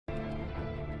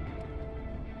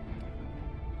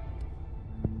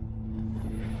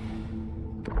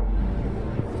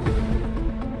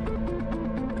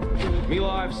Me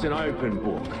life's an open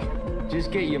book.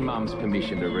 Just get your mum's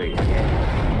permission to read.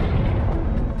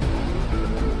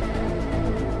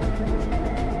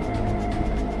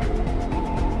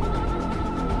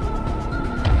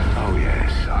 Oh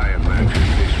yes, I imagine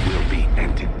this will be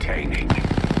entertaining.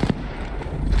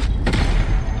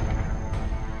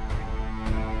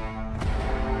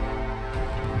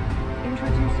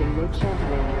 Introducing the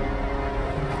champion.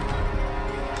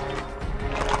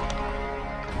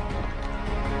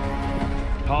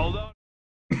 Hold on.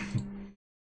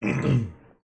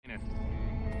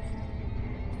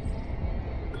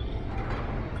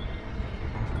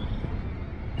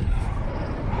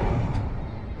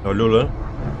 Alo lan.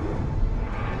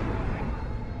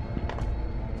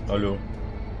 Alo.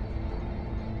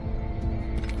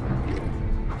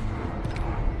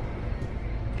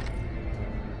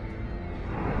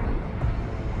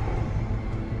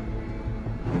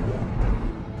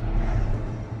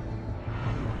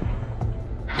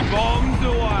 Bombs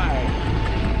away.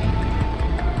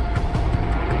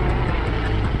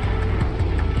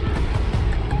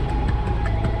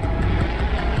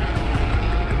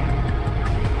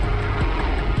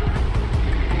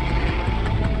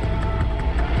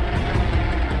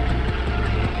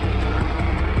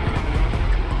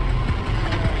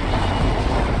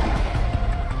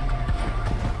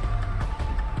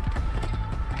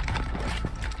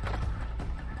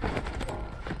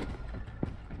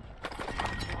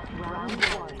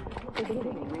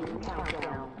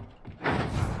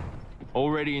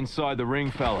 Already inside the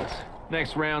ring, fellas.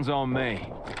 Next round's on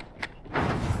me.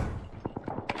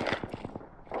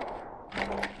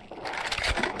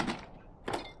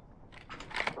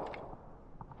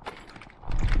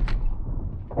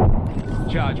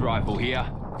 Charge rifle here.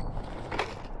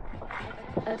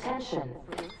 Attention.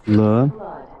 Lan.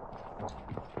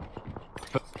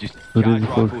 Just Böyle charge bir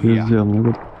rifle korkuyoruz here. ya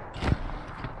ama.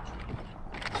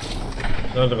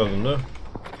 Nerede kaldın da?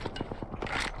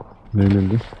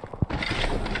 Verildi.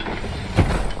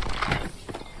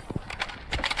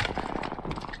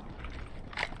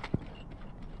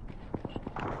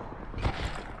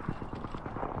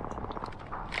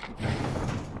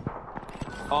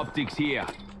 Optics here.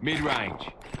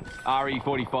 Mid-range.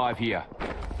 RE-45 here.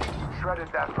 Shredded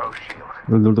that row shield.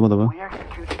 Öldürdüm adamı. We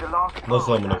executed the last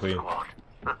Nasıl of amına that koyayım? squad.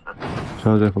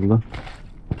 Şarj yapıldı.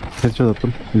 Headshot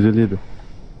attım. 157.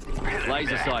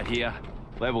 Laser sight here.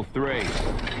 Level 3.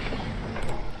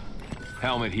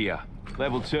 Helmet here.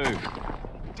 Level 2.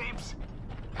 Dips.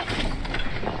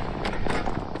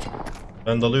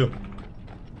 Ben dalıyorum.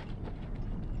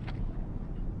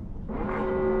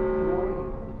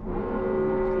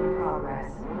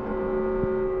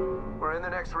 We're in the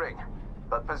next ring,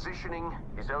 but positioning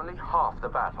is only half the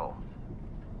battle.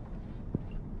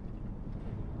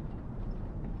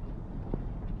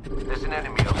 There's an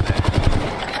enemy up there.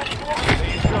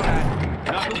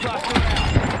 Knuckle cluster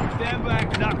out. Stand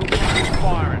back, knuckle cluster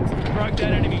firing. Broke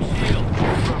that enemy shield.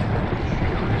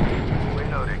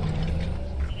 Reloading.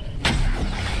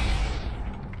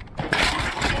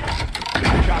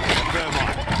 Chuck the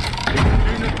thermite.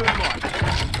 Shooting the thermite.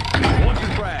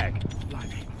 Launching frag.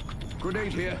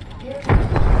 Grenade here.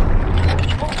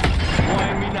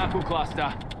 Flying me knuckle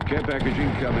cluster. Care package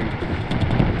incoming.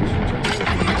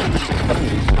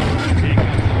 Here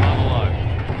comes the level.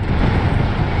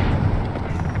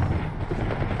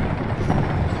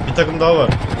 Bir takım daha var.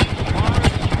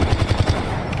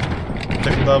 Bir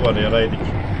takım daha var, yaraydık.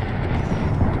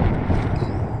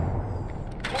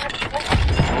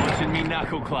 Launching me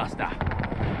knuckle cluster.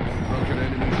 Broken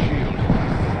enemy shield.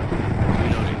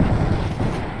 Reloading.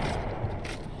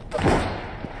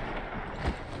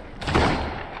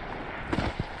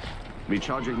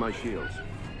 Recharging my shields.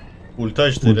 Ulti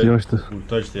açtı. Ulti açtı.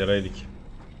 Ulti açtı, yaraydık.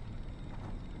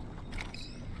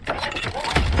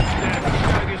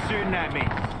 Target shooting at me.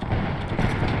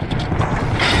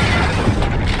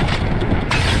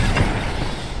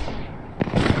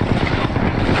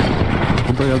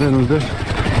 Burada ya da önümüzde. Took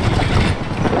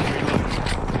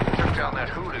down that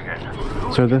hooligan.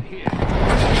 İçeride.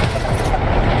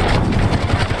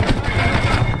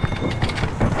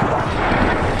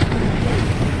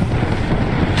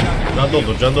 Can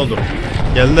doldur, can doldur.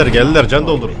 Geldiler, can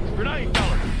doldur. Grenade,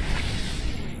 fellas.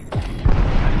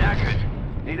 I'm knackered.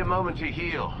 Need a moment to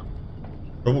heal.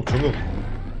 Çabuk.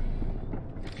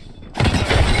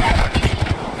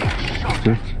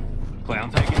 Clown,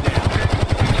 take it down.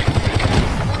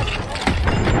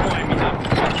 Flying me knuckle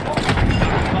cluster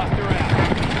out.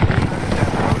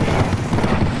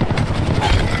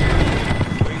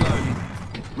 Reloading.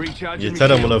 Recharging me Yeter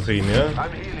amına shields. koyayım ya.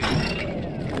 I'm healing.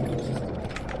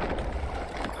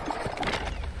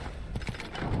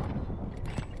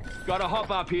 Got a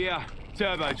hop up here.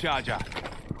 Turbocharger.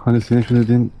 Hani senin şu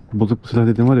dediğin bozuk bir silah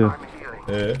dediğin var ya.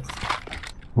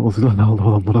 O silah ne oldu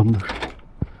adamlar amına.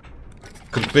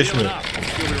 45 mi? Healing up.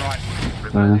 You'll be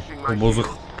right. Aynen. O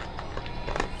bozuk.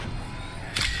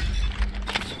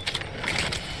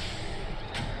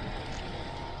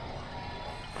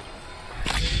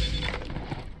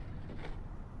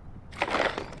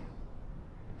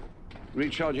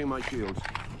 Recharging my shields.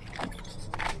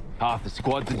 Half the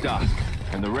squad's a dust,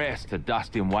 and the rest are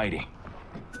dust in waiting.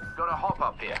 Got a hop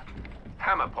up here.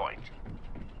 Hammer point.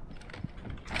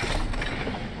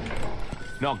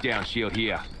 Knockdown shield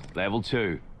here. Level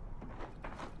 2.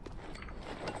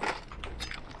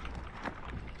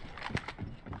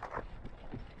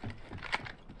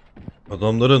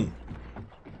 Adamların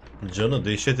canı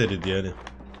dehşet eridi yani.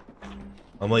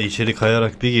 Ama içeri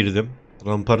kayarak bir girdim.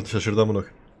 Rampart şaşırdı amına.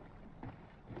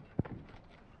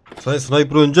 Sen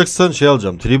sniper oynayacaksan şey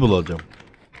alacağım. Triple alacağım.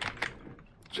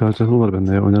 Çarçaklı var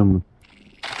bende ya, oynarım bunu.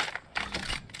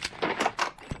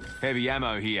 Heavy ammo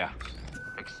here.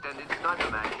 Extended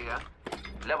sniper mag here.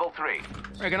 Level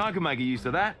 3. Reckon I could make a use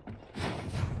of that.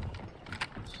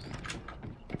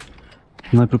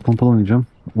 Sniper pompalı oynayacağım.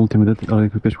 Ultimate'e araya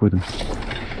 45 koydum.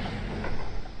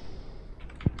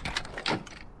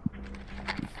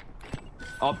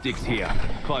 Optics here.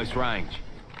 Close range.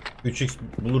 3x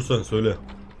bulursan söyle.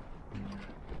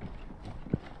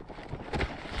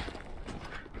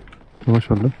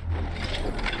 Yavaş vardı.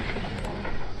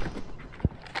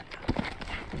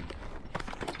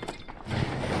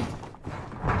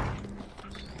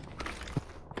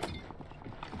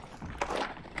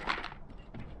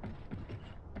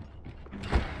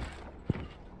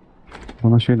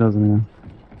 Bana şey lazım ya.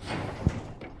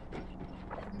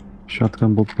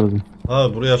 Shotgun bolt lazım.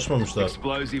 Ha burayı açmamışlar.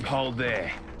 Explosive hold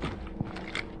there.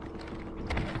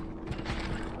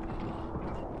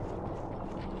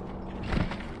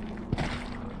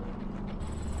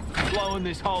 Blowing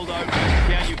this hold open.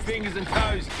 Count your fingers and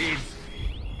toes, kids.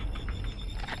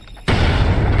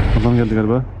 Adam geldi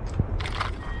galiba.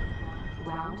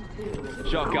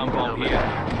 Shotgun bolt here.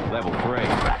 Level 3.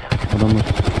 Adamlar.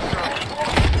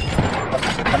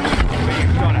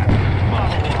 Got it.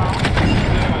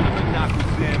 Knuckle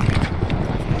sandwich.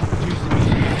 Juicy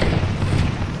shit.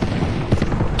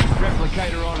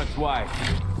 Replicator on its way.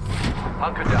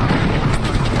 Hunker down.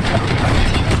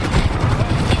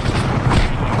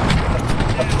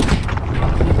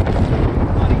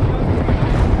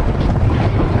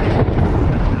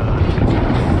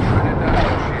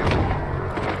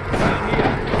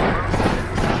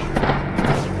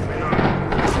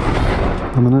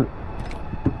 Ananı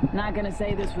Not gonna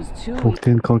say this was too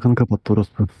Oktay'ın kalkanı kapattı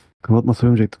orospu. Kapatmasa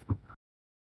ölmeyecektim.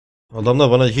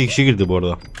 Adamlar bana 2 kişi girdi bu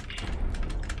arada.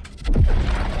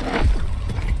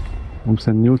 Oğlum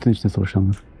sen niye ultinin içinde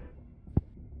savaşanlar?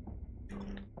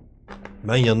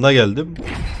 Ben yanına geldim.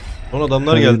 Son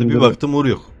adamlar Her geldi. yerinde Bir de- baktım Uğur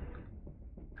yok.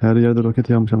 Her yerde roket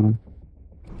yağmış amına.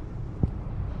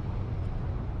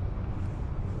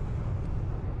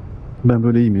 Ben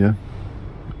böyle iyiyim ya.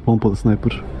 Pompalı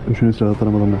sniper. Üçüncü silah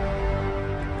atarım adamlar.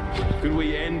 Could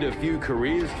we end a few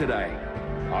careers today?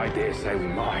 I dare say we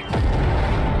might.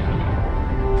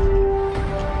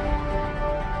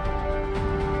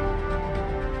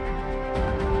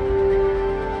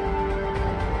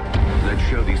 Let's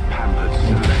show these pampered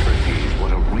celebrities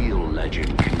what a real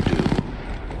legend can do.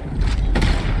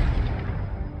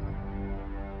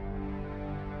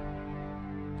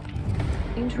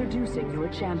 introducing your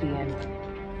champion.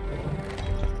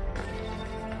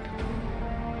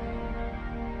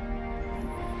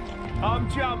 I'm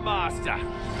Jump Master.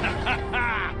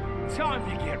 Time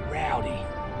to get rowdy.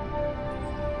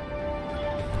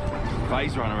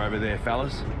 Phase runner over there,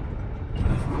 fellas.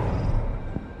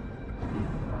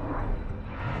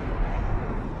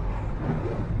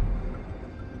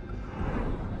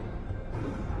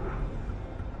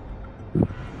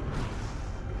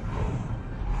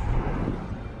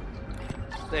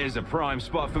 There's a prime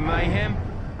spot for mayhem.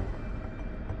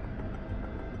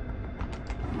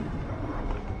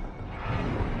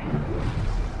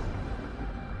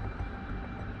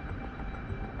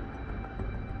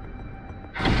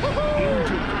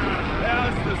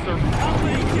 How's the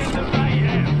surroundings in the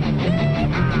mayhem?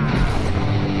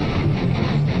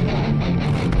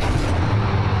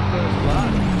 First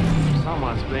blood.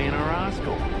 Someone's being a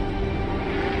rascal.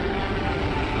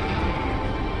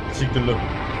 Siktir lan.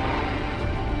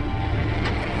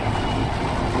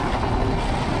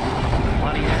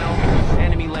 Bloody hell.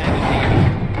 Enemy landed here.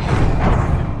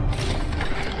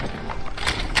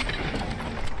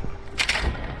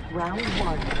 Round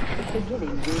one. Beginning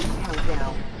ring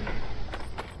countdown.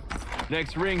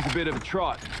 Next ring's a bit of a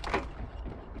trot.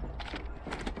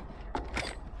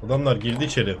 Adamlar girdi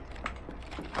içeri.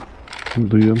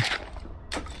 Duyuyorum.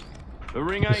 The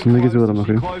ring ain't Üstünde geziyorlar ama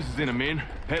closed, she bakayım. closes in a min.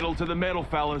 Pedal to the metal,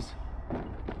 fellas.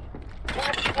 Here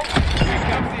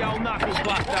comes the old knuckle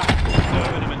buster.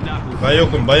 Serving him a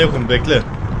knuckle. Ben yokum bekle.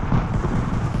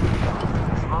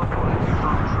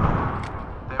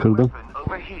 Kırdım.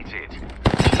 Overheated.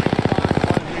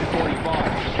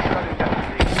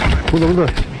 Burada.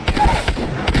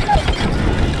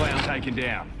 Clown taken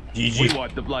down. We GG.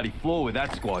 wiped the bloody floor with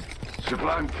that squad.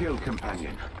 Sublime kill,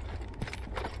 companion.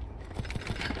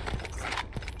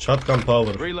 Shotgun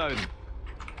power. Reloading.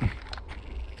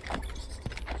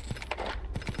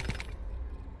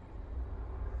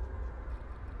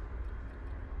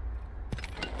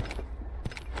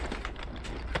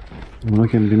 Buna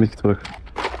kendime bir medkit bırak.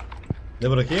 Ne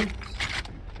bırakayım?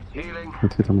 Healing.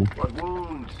 Medkit tamam. What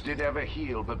wounds did ever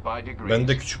heal but by degrees?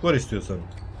 Bende küçük var istiyorsan.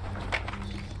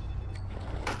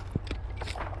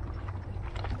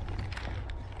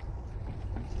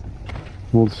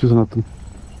 Ne oldu istiyorsan attım.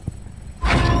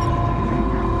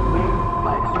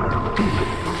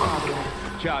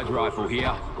 Charge rifle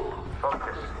here.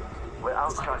 Focus. We're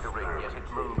outside the ring, yet it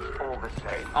moves all the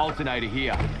same. Alternator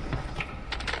here.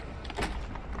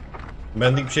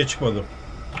 Bendik bir şey çıkmadı.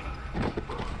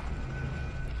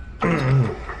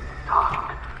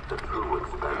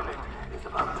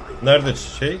 Nerede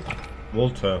şey?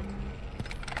 Volt ha.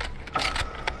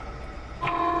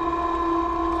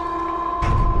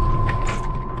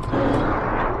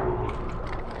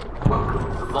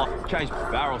 Change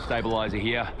barrel stabilizer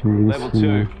here. Yes, Level 2.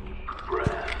 yeah.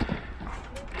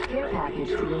 Care package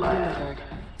being delivered.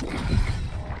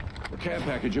 The care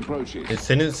package approaches.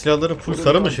 Senin silahların full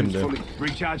sarı mı şimdi?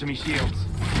 Recharging me shields.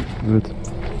 Evet.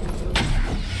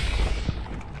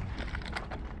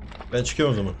 Ben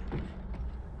çıkıyorum o zaman.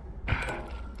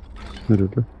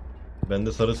 Nerede?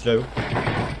 Bende sarı silah yok.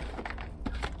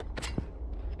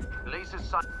 Lisa's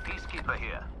son, peacekeeper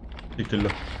here. Diktirli.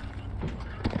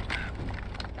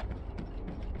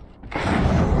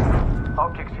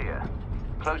 Optics here.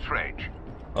 Close range.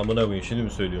 Amına koyayım şimdi mi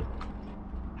söylüyorum?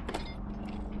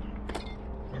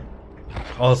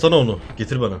 Alsana onu.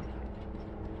 Getir bana.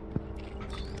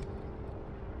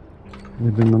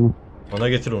 Ne benim ama. Bana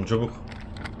getir onu çabuk.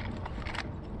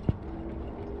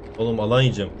 Oğlum alan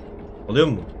yiyeceğim. Alıyor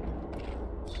musun?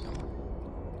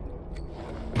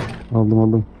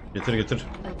 Aldım. Getir. Attention.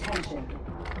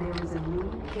 There is a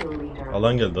new kill leader.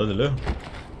 Alan geldi hadi le.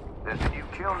 There's a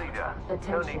new kill leader. No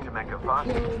Attention. need to make a The fuss.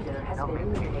 kill leader has They'll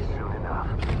been be peace eliminated. soon enough.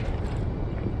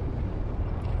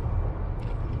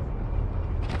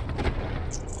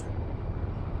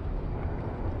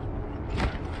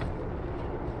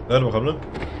 Ver bakalım lan.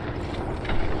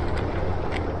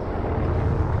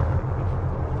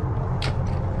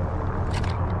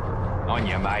 On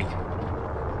you, mate.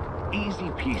 Easy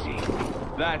peasy.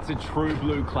 That's a true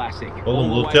blue classic. Oğlum, All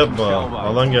the loot way from yapma. Salvo.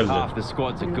 Alan geldi. Half the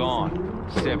squads are gone,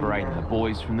 separating the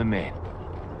boys from the men.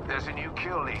 There's a new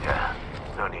kill leader.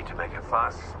 No need to make a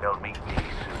fuss. They'll meet me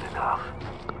soon enough.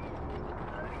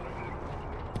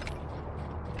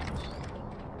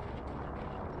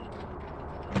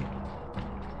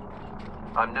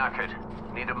 I'm knackered.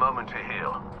 Need a moment to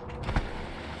heal.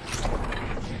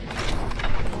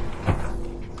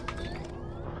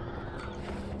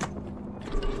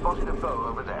 Spotted a foe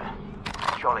over there.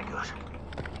 Jolly good.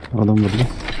 Adam vurdu.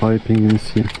 Piping'ini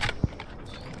siyah.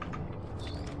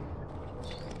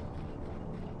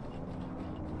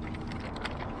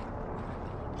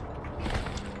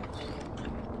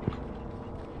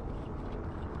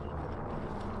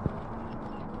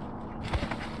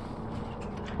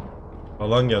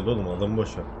 Alan geldi oğlum adamı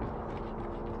boş ver.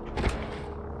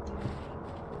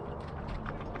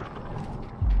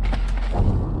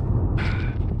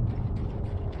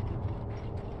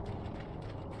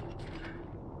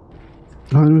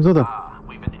 Ha önümüzde adam.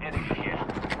 We've an enemy here.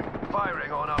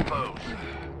 Firing on our foes.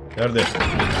 Nerede?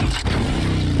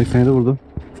 87 vurdu.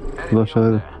 Bu da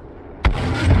aşağıdaydı. It's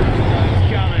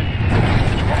coming.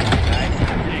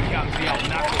 Here comes the old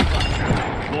knuckle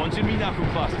buster. Launching me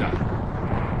knuckle buster.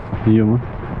 Yiyor mu?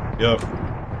 Yok.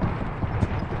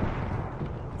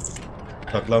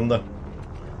 Saklandı.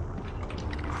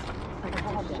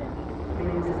 Attention.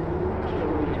 There is a new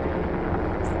kill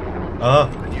leader. Aha.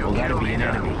 Well, that'll be an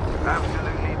enemy.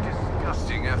 Absolutely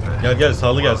disgusting effort. Gel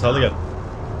sağlı gel.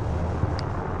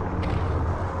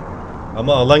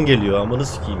 Ama alan geliyor amanı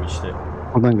sikeyim işte.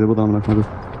 Oradan gidiyor, buradan bırakmadı.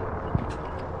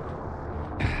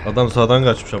 Adam sağdan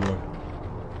kaçmış ama.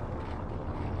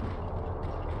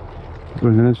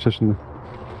 Önüne düşer şimdi.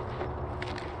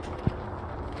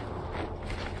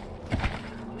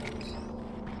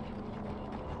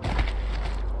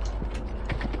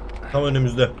 Tam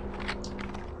önümüzde.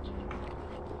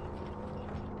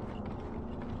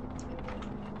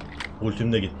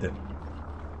 Ultim de gitti.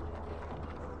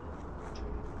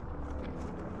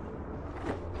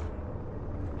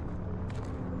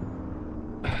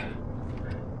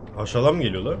 Aşağıdan mı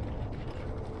geliyorlar?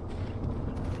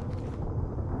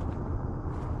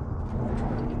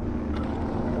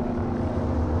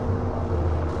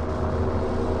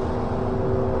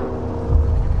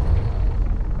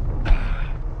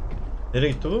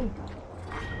 Nereye gitti bu?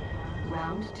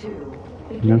 Round 2.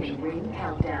 Bilmiyorum Beginning ki. ring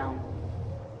countdown.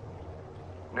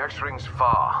 Next ring's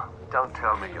far. Don't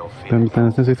tell me you'll Ben feel bir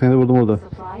tanesini 80'de vurdum orada.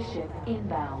 Supply ship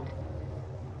inbound.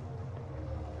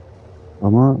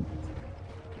 Ama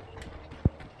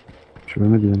şu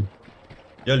ölmedi yani.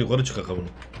 Gel yukarı çıkak bunu.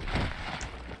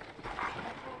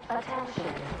 Attention,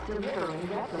 delivering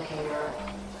replicator.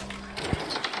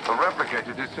 The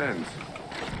replicator descends.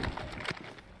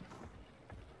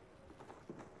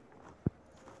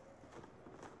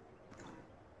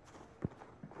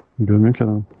 Görmüyor ki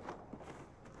adam.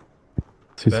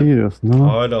 Sesi Ben- geliyor aslında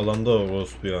ama Hala alanda o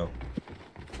Rospu ya.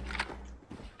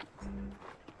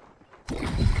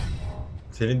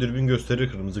 Senin dürbün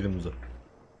gösterir kırmızı kırmızı.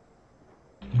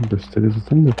 gösteriyor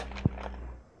zaten de.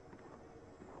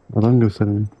 Adam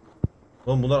göstermiyor.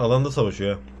 Oğlum bunlar alanda savaşıyor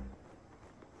ya.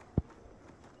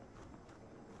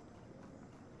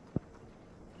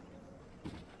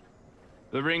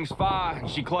 The ring's far, and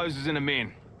she closes in a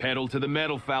min. Pedal to the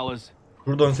metal, fellas.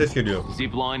 Buradan ses geliyor.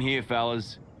 Zip line here,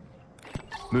 fellas.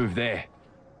 Move there.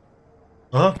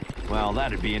 Aha, Well,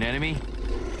 that'd be an enemy.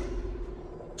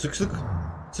 sık sık.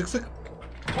 Sık sık.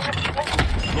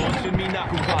 Launching me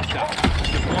knuckle cluster.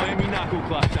 Deploying me knuckle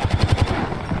cluster.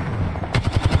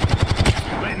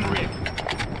 Letting rip.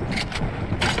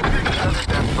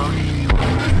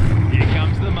 Here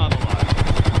comes the mother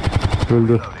load.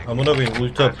 Öldü. Amına koyayım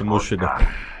ulti attım boş yere.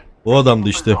 O adamdı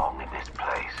işte.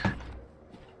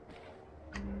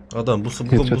 Adam bu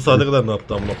saate kadar ne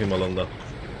yaptı amına koyayım alanda.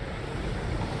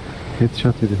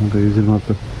 Headshot yedi kanka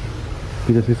 126.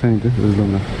 Bir de 80 yedi. Öldü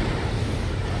onlar.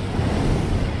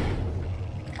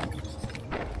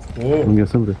 Oo, Oğlum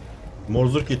gelsene buraya.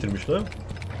 morzurk getirmiş lan.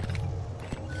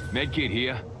 Medkit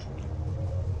here.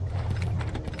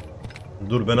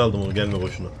 Dur ben aldım onu gelme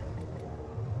boşuna.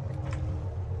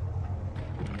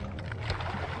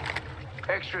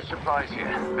 Extra supplies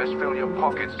here. Best fill your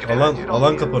pockets to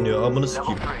Alan kapanıyor amını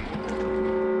sikeyim.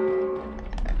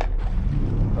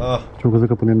 Ah Çok hızlı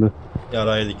kapanıyor da.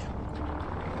 yaraydık.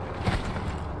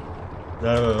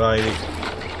 Yaraydık.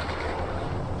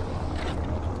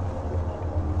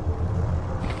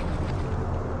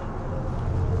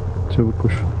 Çabuk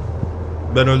koş.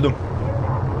 Ben öldüm.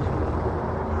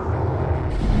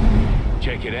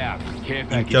 Check it out. Care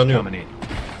package İmkanı yok. coming in.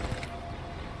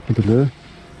 Hadi le.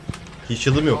 Hiç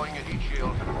yılım yok.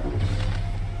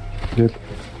 Gel.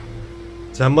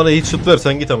 Sen bana hiç şut ver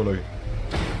sen git amına koyayım.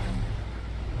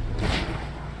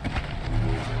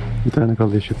 Bir tane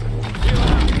kaldı eşit.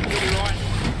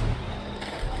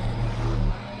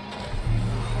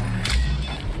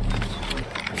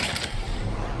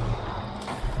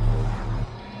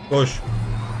 Koş.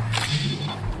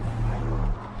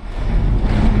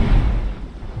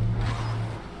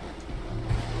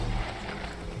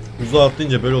 Uzağa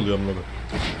atlayınca böyle oluyor amına koyayım.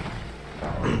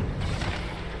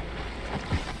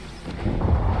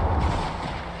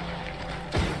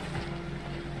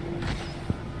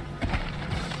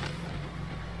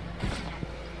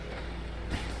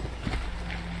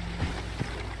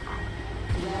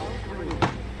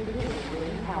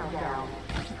 Countdown.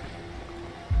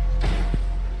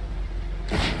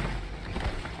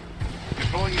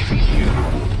 Deploying your heat shield.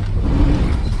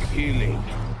 Healing.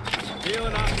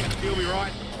 Healing up. You'll be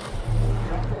right.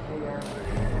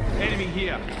 Enemy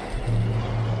here.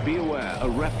 Be aware, a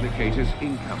replicator's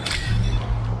incoming.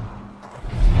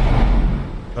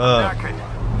 Ha,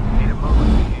 Need a moment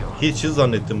to heal. hiç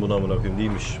zannettim bunu amına koyayım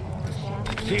değilmiş.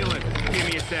 Healing. Give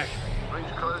me a sec.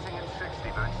 Ring's closing in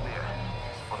 60, but it's near.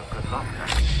 What a good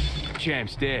luck.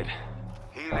 Champ's dead.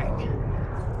 Healing.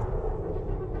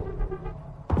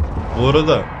 Bu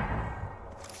arada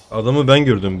adamı ben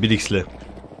gördüm 1x'le.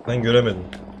 Sen göremedin.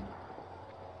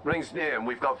 Ring's near and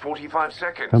we've got 45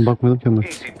 seconds. Ben bakmadım ki ona.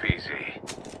 Easy peasy.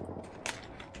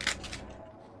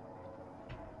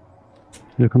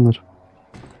 Yakınlar.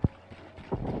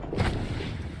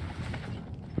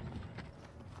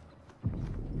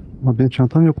 Ama benim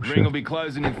çantam yokmuş Ring ya. will be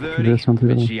closing in 30, Şuraya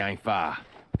çantayı but alalım. she ain't far.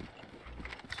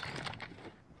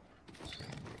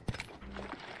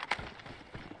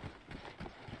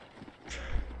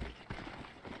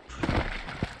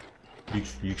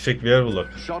 Yüksek bir yer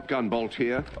bulak. Shotgun bolt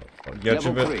here.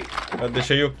 Gerçi bende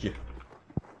şey yok ki.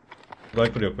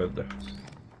 Sniper yok bende.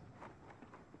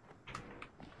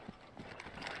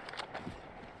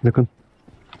 Yakın.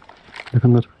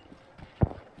 Yakınlar.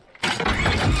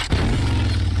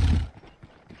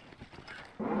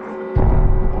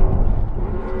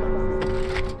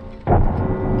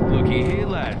 Looky here,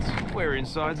 lads. We're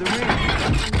inside the ring.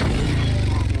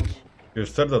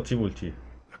 Göster de atayım ultiyi.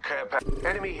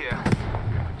 Enemy here.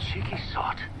 Cheeky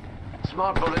sot.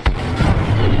 Smart bullet.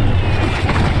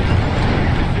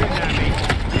 Shooting at me.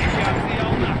 Here comes the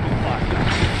old knuckle cluster.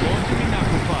 Launching me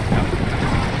knuckle cluster.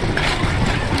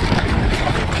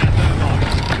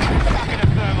 Fucking a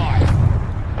thermite.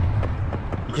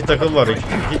 İki takım var.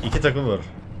 İki takım var.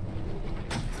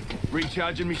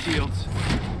 Recharging my shields.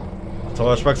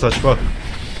 Savaşmak saçma.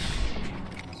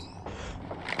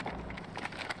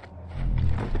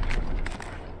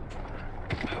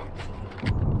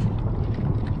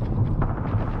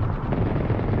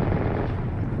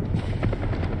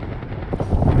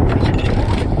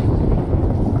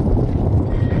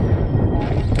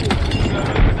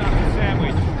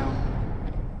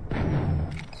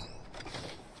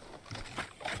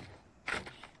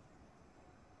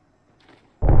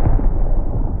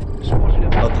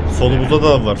 Solumuzda da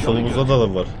adam var. Solumuzda da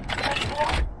adam var.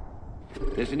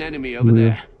 There's an enemy over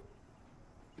there.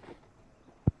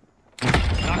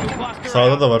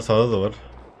 Sağda da var. Sağda da var.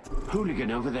 Hooligan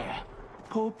over there.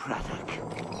 Poor Braddock.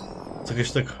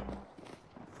 Sıkıştık.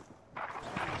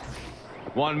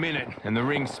 1 minute and the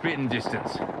ring's spitting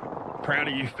distance. Proud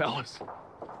of you fellas.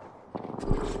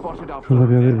 Spotted up. Şurada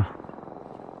bir yer var.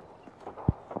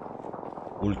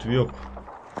 Ulti yok.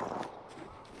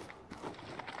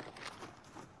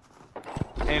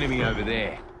 Enemy over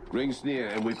there. Rings near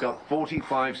and we've got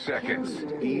 45 seconds.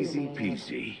 Easy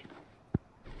peasy.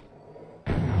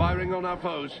 Firing on our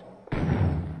pose.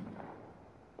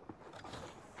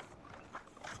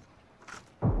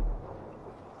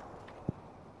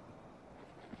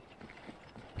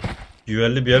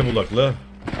 Güvenli bir yer bulak la.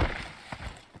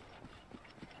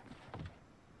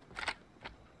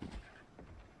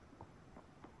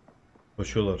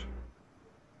 Koşuyorlar.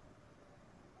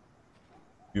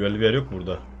 Güvenli bir yer yok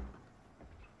burada.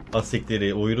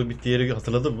 Asikleri, oyunun bittiği yeri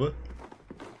hatırladın mı?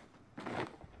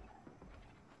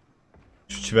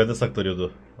 Şu çimende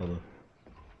saklanıyordu.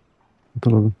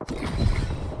 Hatırladım.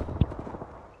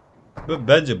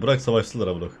 Bence bırak savaşsınlar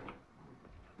amına.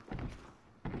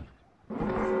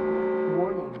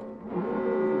 Warning.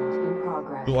 Movement in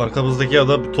progress. Şu arkamızdaki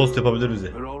adam bir tost yapabilir bize.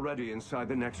 We're already inside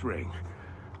the next ring.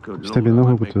 Good İşte Lord, beni I might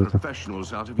korkutuyor make zaten.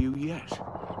 professionals out of you yet.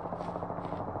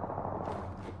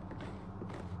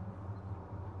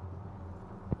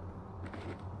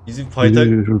 Bizim fight'a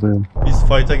Yürü şurada ya. biz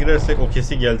fight'a girersek o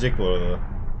kesin gelecek bu arada.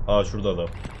 Aa şurada adam.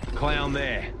 Clown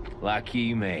there.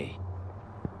 Lucky me.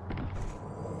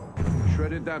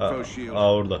 Shredded that foe shield.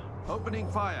 Aa orada. Opening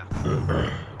fire.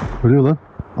 Ölüyor lan.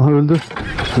 Aha öldü.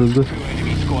 Öldü. Two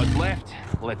enemy squads left.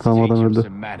 Let's Tamam, teach adam them öldü.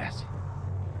 some manners.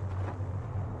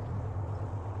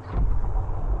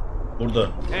 Burada.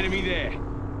 Enemy there.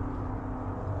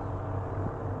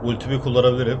 Ultimi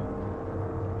kullanabilirim.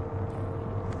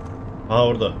 Aa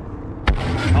orada.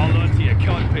 Hold on to your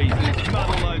cod pieces.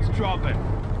 Mother loads dropping.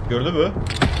 Gördün mü?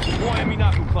 Wire me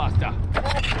knuckle cluster.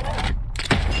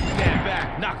 Stand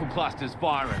back. Knuckle cluster's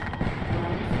firing.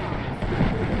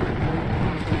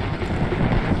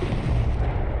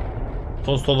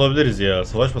 Tost olabiliriz ya.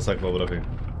 Savaşmasak mı bırakayım?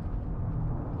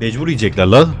 Mecbur yiyecekler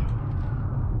lan.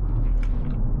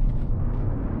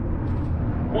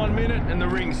 1 minute and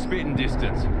the ring's spitting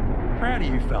distance. Proud of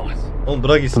you fellas. Oğlum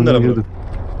bırak gitsinler Tamam, ama. girdim.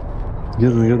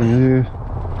 Girdim.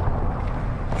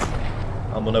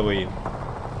 Amına koyayım.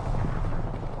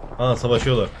 Aa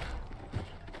savaşıyorlar.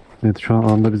 Evet şu an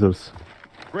anda biz varız.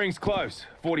 Ring's close.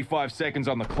 45 seconds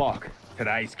on the clock.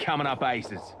 Today's coming up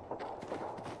aces.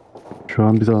 Şu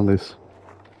an biz alandayız.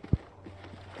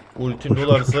 Ultim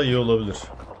dolarsa iyi olabilir.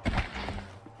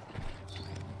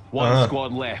 One Uh-huh.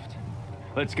 squad left.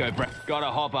 Let's go, Brad.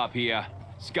 Gotta hop up here.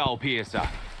 Skull piercer.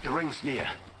 The ring's near.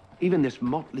 Even this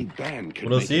motley band could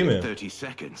Burası make iyi it mi? in 30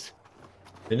 seconds.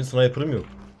 Benim sniper'ım yok.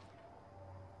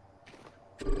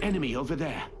 Enemy over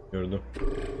there. Gördüm.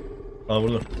 Aa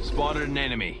burada. Spotted an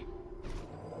enemy.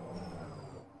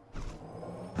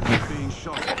 Being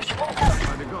shot.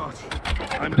 By the gods.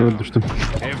 I'm Kral down. düştüm.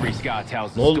 Every scar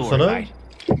tells the Ne oldu story, sana? mate.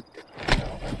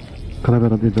 Karaber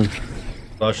adı dön.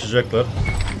 Başlayacaklar.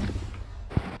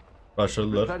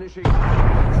 Başladılar. Replenishing.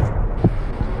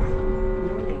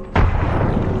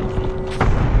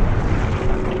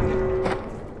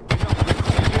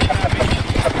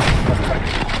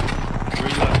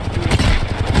 Reload.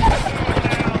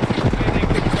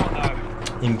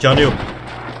 İmkanı yok.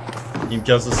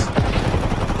 İmkansız.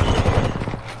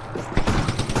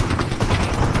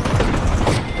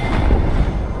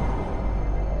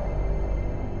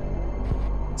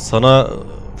 Sana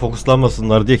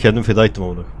fokuslanmasınlar diye kendim feda ettim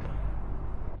onu.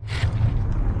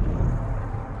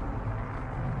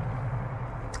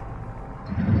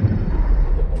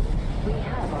 We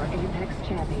have our Apex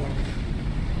champion.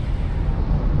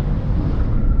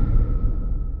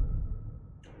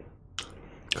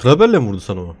 Kraberle mi vurdu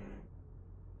sana o?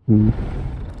 Hı.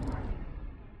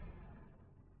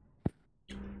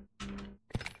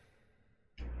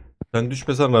 Sen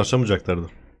düşmesen aşamayacaklardı.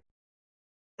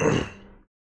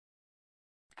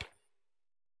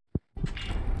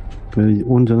 Böyle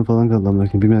 10 canı falan kaldı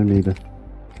amına koyayım bir mermiyle.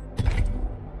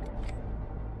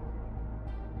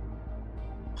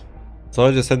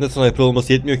 Sadece sende sniper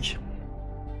olması yetmiyor ki.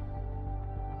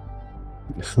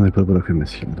 Sniper bırakıyorum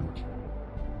eskiden.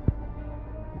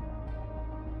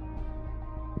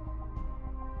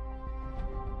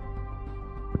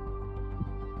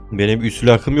 Benim üst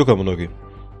silahım yok amına koyayım.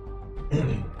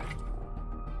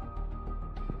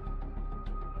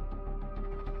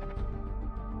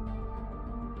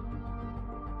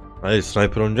 Hayır,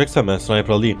 sniper oynayacaksan ben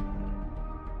sniper alayım.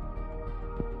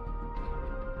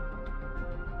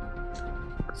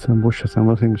 Sen boş ver, sen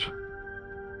varsaymış.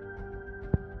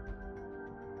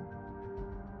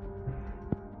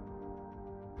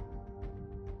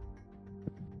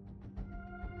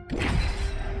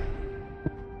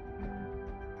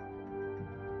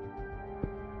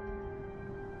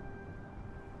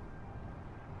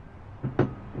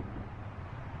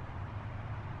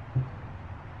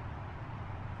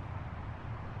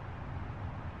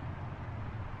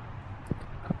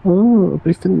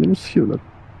 Bekleyin beni sikiyorlar.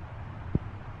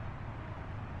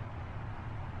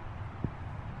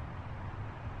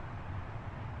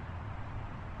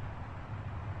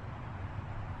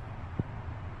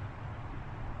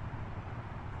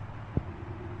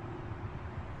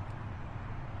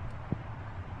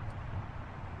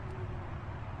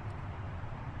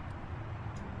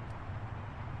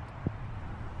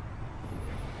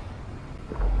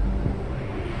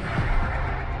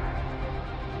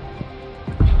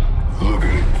 Look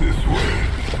at it this way.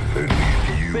 At least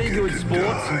you Be get good to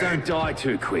sports and die. don't die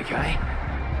too quick, eh?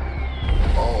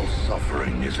 All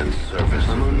suffering is in service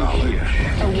of knowledge.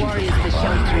 A warrior's the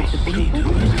shelter of the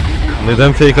people.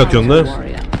 Neden fake atıyorsun da?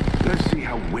 Warrior. Let's see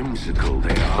how whimsical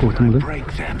they are Korktum when I da.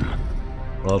 break them.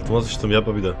 Altıma sıçtım,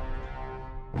 yapma bir daha.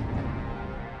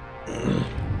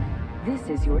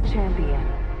 This is your champion.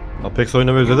 Apex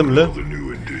oynamayı özledin mi lan? All the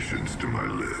new additions to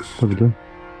my list. Tabii de.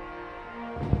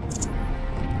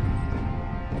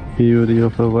 Theory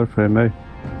of the Warfare, mate.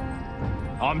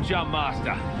 I'm Jump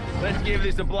Master. Let's give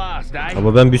this a blast, eh?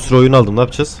 Ama ben bir sürü oyun aldım, ne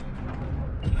yapacağız?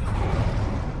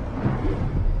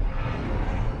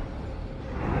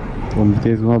 Oğlum bir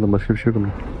Days Gone aldım, başka bir şey yok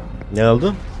ama. Ne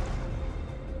aldın?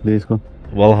 Days Gone.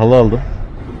 Valhalla aldım.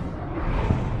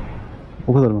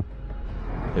 O kadar mı?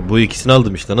 Bu ikisini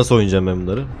aldım işte, nasıl oynayacağım ben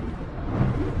bunları?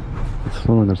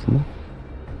 Son oynarsın da.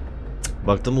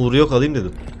 Baktım uğru yok, alayım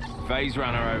dedim. Phase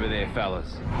runner over there, fellas.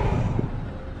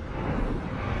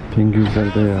 Ping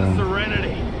yüzlerde ya.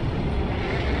 Serenity.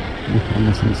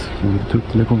 Anlasınız sikeyim.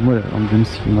 Türk Telekom var ya, amcanı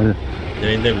sikeyim var ya.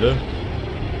 Yayında bile.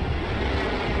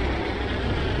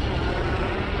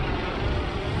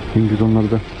 Ping yüz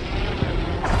onlarda.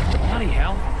 Bloody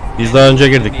hell. Biz daha önce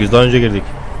girdik,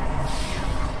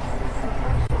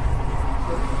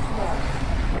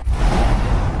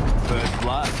 First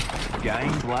blood.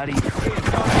 Game bloody.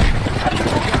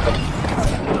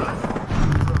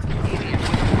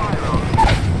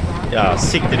 Ya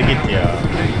siktir git ya.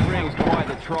 Brings quite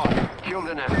the trot. Killed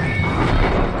an enemy.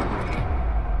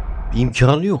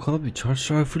 İmkanı yok abi.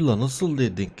 Charge Rifle'la nasıl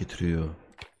diye denk getiriyor?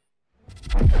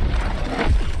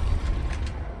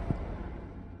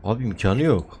 Abi imkanı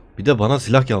yok. Bir de bana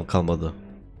silah kalmadı.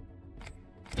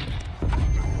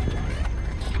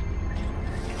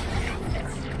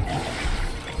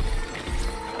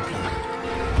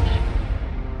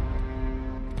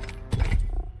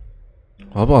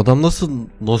 Abi adam nasıl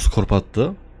noskorp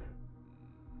attı?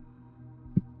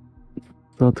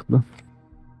 Sağ tıkla.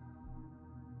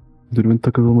 Dürbün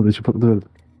takılı olmadığı için patladı.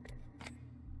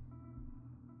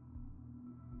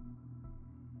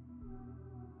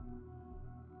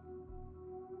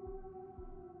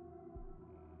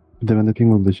 Bir de bende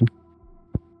ping olduğu için.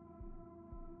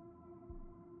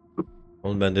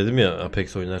 Oğlum ben dedim ya,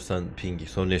 Apex oynarsan ping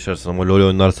sorun yaşarsın ama LoL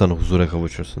oynarsan huzura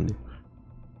kavuşursun diye.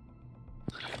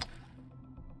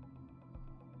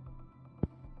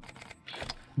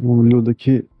 O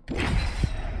LoL'daki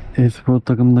e-spor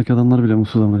takımındaki adamlar bile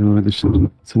mutsuz ama Mehmet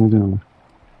için. Sen ne diyorsun ama?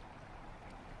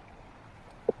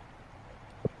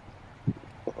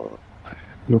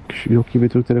 Yok gibi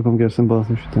Türk Telekom gelsin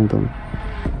bağlasın şu tane tamam.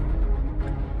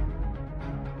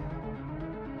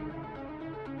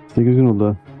 8 gün oldu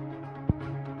ha.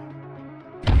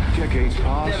 Decades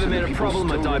pass Never and met a people problem a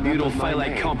still remember dibutyl my phthalate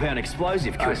name. compound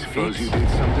explosive I could suppose fix. you did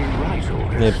something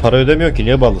right, August. Para ödemiyor ki,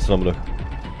 niye bağlısın amına?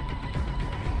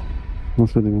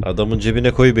 Nasıl ödeyeyim? Adamın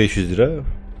cebine koy 500 lira.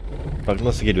 Bak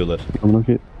nasıl geliyorlar. Amına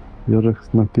ki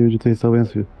yarak nakliye ücreti hesaba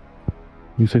yansıyor.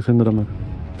 180 lira mı?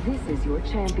 This is your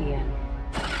champion.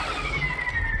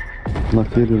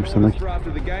 Nakliye diyorum işte nakliye.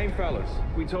 After the game, fellas.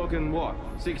 We talking what?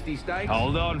 60 steaks?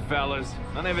 Hold on, fellas.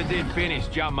 I never did finish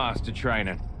jump master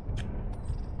training.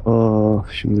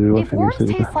 Şimdi bir If bakayım. worms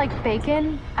taste like bacon,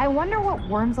 I wonder what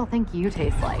worms will think you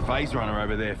taste like. Phase runner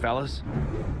over there, fellas.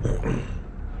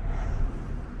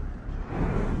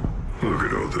 Look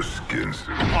at all the skins.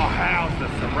 Oh, how's the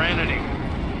serenity?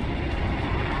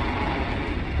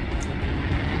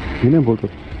 Yine mi burada?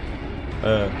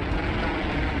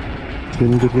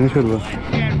 Benim götürgeni şöyle var.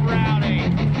 Get rowdy.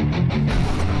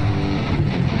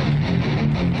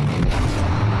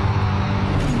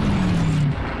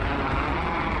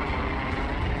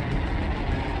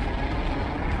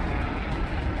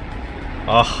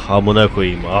 Ah amına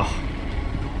koyayım ah.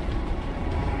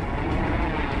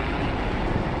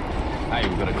 Hey,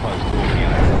 we've got a close door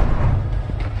here.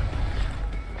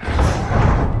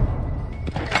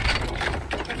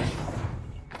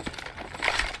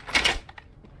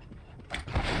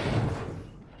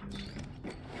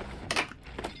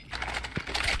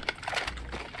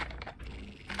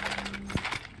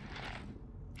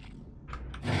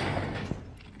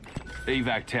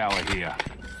 Evac tower here.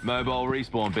 Mobile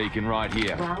respawn beacon right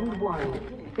here. Round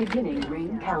 1. Beginning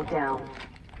ring countdown.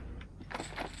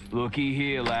 Looky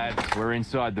here, lads. We're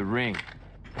inside the ring.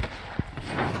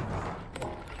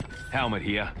 Helmet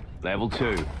here. Level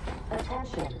 2.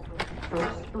 Attention.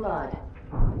 First blood.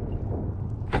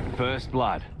 First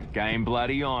blood. Game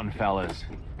bloody on, fellas.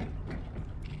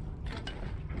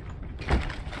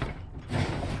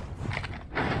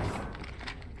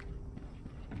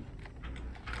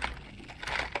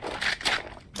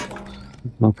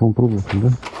 Ben pompalı bakayım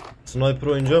ben. Sniper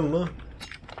oynayacağım mı?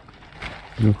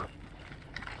 Yok.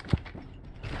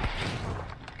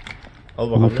 Al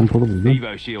Ama bakalım. pompalı buldum.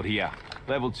 Evo shield here.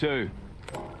 Level 2.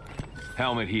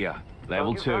 Helmet here.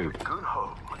 Level 2.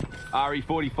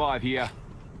 RE45 here.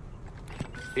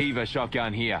 Eva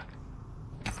shotgun here.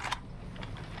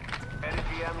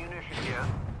 Energy ammunition here.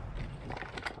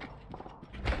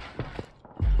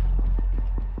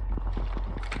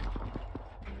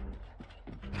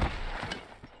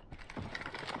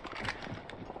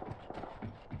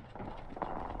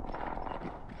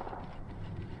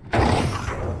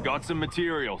 Got some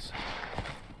materials.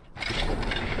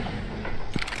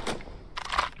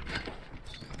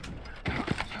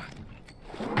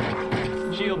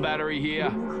 Shield battery here.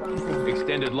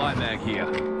 Extended light mag here.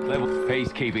 Level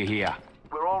peacekeeper here.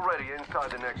 We're already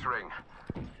inside the next ring.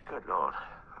 Good lord,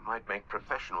 I might make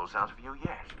professionals out of you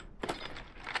yet.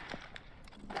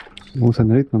 Oğlum sen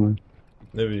nereye gittin lan?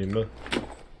 Ne bileyim ben.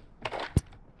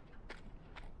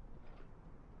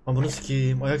 Amına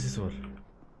sikeyim, ayak sesi var.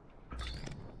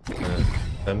 Evet,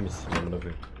 sen misin amına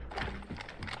koyayım?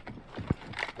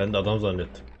 Ben de adam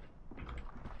zannettim.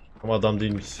 Ama adam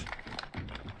değilmiş.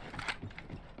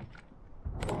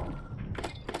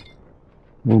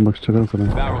 Oğlum bak çakarım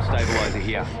sana. Barrel stabilizer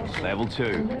here. Level 2.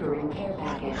 Delivering care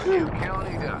package. You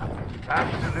kill leader.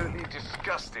 Absolutely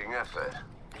disgusting effort.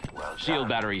 Well Shield done.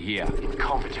 battery here.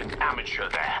 Incompetent amateur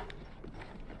there.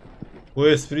 Bu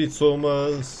espri hiç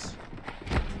soğumaz.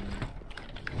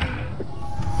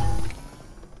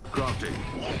 Crafting.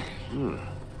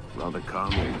 Rather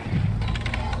calming.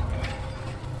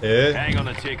 Hang on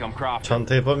the tick, I'm crafting.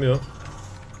 Çanta yapamıyor.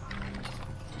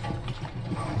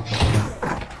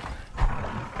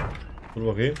 Dur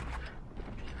bakayım.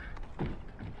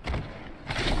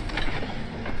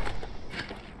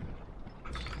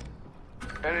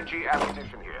 Energy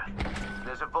ammunition here.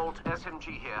 There's a Volt SMG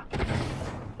here.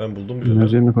 Ben buldum diyor.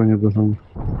 Enerji yemek oynuyordu sanırım.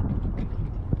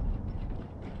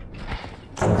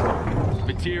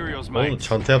 Materials, Oğlum mate.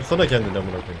 çanta yapsana kendine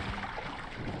amına koyayım.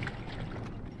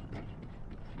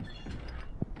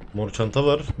 Mor çanta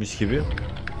var mis gibi.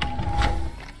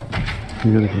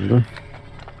 Ne gerek var da?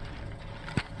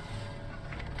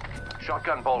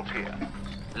 Shotgun bolt here.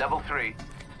 Level 3.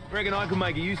 Reckon I could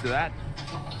make a use of that.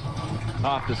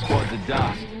 Half the squad's a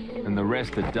dust, and the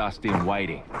rest are dust in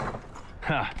waiting.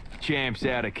 Ha! Champ's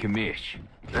out of commish.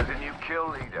 There's a new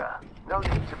kill leader. No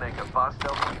need to make a fuss.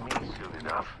 They'll see me soon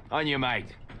enough. On you,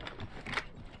 mate.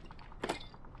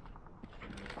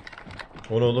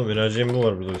 O ne oğlum, enerji mi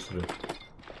var burada bir sürü?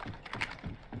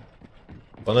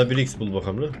 Bana 1x bul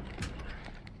bakalım lan.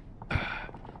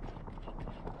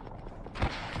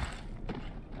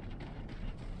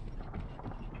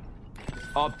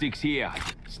 Optics here.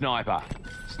 Sniper.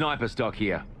 Sniper stock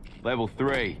here. Level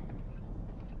 3.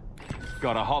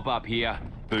 Got a hop up here.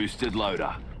 Boosted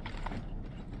loader.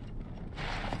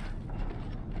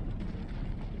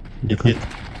 Git git.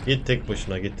 Git tek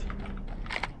başına git.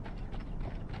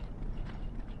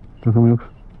 Rakam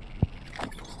yok.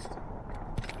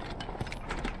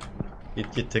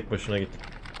 Git git tek başına git.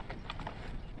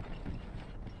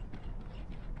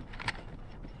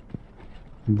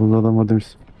 Bunda adam var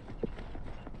demişsin.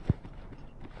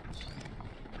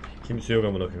 Kimse yok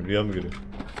amına koyayım. Rüya mı görüyor?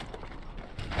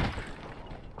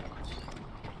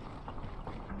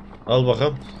 Al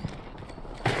bakalım.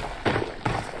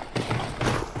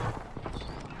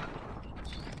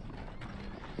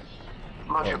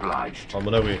 Much obliged.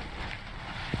 Amına koyayım.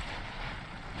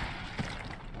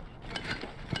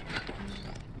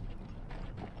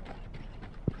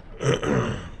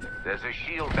 There's a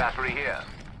shield battery here.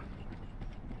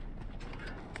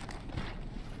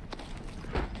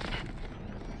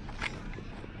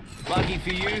 Lucky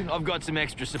for you, I've got some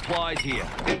extra supplies here.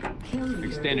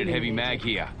 Extended heavy mag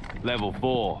here. Level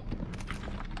 4.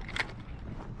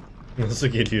 Nasıl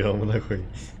geliyor amına koyayım?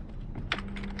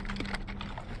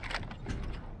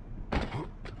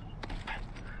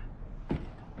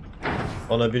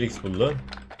 Bana 1x bul lan.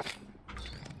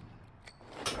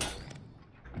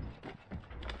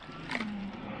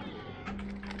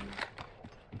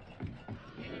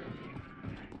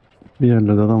 Bir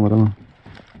yerlerde adam var ama.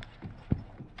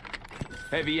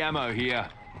 Heavy ammo here.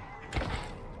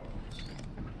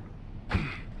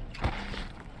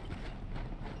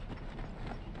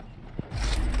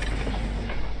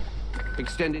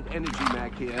 Extended energy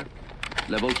mag here.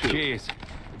 Level 2. Cheers.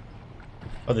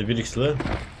 Hadi 1x lan.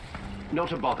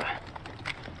 Not a bother.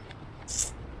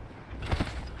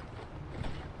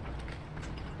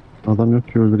 Adam yok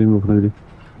ki öldüreyim dokunabilirim.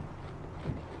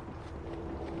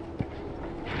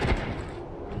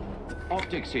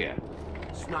 Optics here.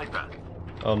 Sniper.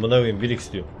 Amına koyayım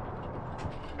 1x diyor.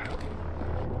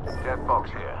 Dead box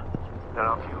here. There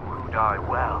are few who die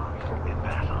well in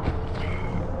battle.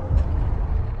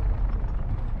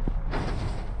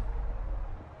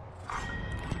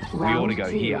 We ought to go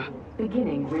here.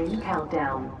 Beginning ring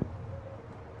countdown.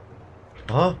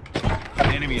 Aha.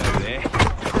 Enemy over there.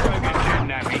 Don't get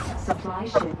shooting at me. Supply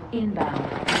ship inbound.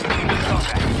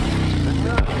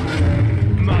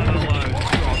 Motherload.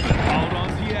 Hold on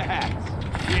to your hats.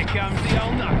 Here comes the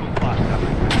old knuckle cluster.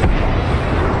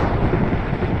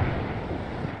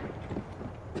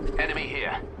 Enemy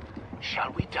here.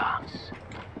 Shall we dance?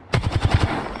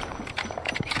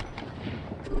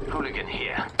 Hooligan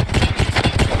here.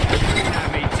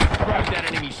 At me. Broke that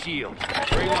enemy shield.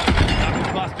 Reload. Knuckle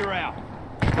cluster out.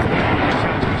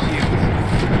 Charge your shields.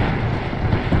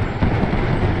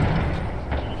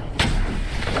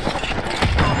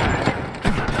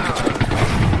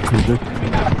 Gidecek.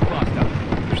 Cluster.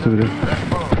 İşte biri.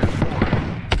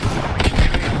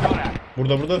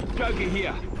 Burada burada. Joker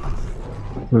here.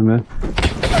 Ölme.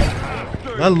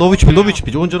 Lan Lovic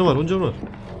bir 10 canı var 10 canı var.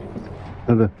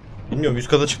 Nerede? Bilmiyorum 100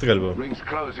 kata çıktı galiba. Ring's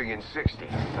closing in 60, but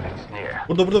it's near.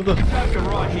 Burada. Joker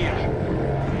right here.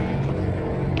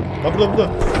 Ha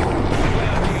burada.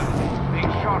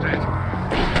 Being shot at.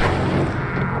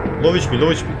 Lovic bir.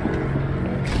 Opening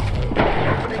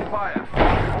fire.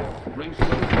 Ring's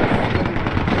closing.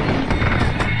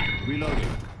 Reloading.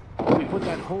 We put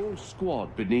that whole squad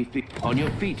beneath the... On your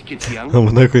feet, kids young.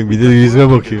 Amına koyayım bir de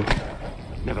yüzüme bakıyor.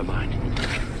 Never mind.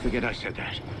 Forget I said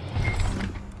that.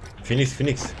 Phoenix.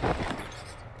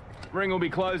 Ring will be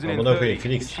closing in Amına koyayım, 30.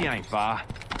 Phoenix. She ain't far.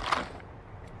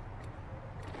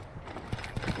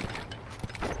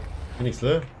 Phoenix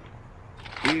la.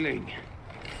 Healing.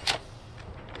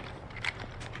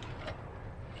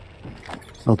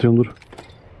 Atıyorum dur.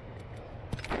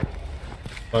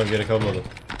 Tamam gerek kalmadı.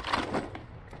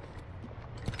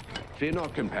 Fear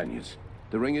not, companions.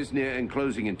 The ring is near and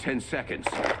closing in 10 seconds.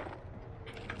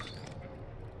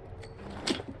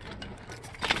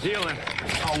 Healing.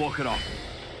 I'll walk it off.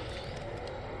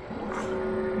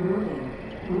 Warning.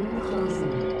 Ring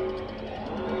closing.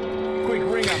 Quick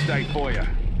ring update for you.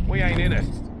 We ain't in it.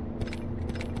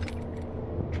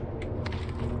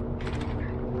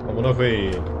 Amına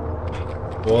koyayım.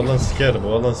 Bu alan siker.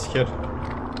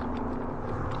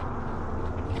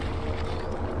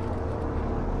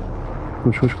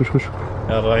 Koş.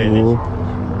 Ya Ryan. Oo.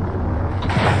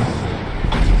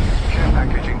 Care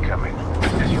package incoming.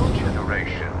 Does your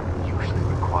generation usually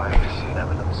require this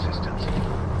level of assistance?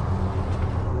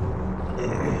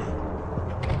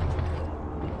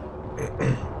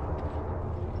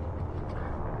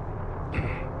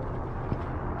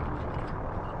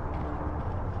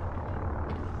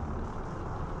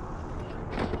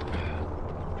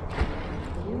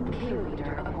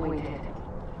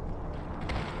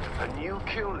 New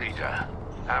kill leader.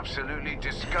 Absolutely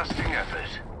disgusting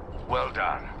effort. Well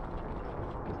done.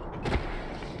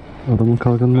 Adamın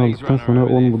kalkanını aldıktan sonra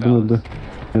 10 vurdum öldü.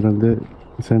 Herhalde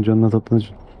sen canını azalttığın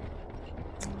için.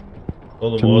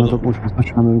 Oğlum Canını o adam, azaltmış olsa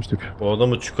şu an ölmüştük. o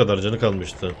adamın şu kadar canı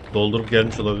kalmıştı. Doldurup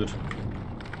gelmiş olabilir.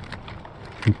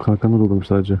 Kalkanı doldurmuş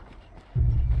sadece.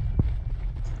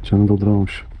 Canını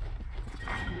dolduramamış.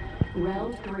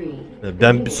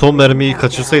 Ben son mermiyi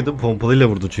kaçırsaydım pompalıyla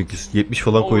vurdu çünkü 70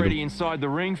 falan koydum. Already inside the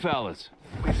ring, fellas.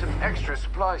 With some extra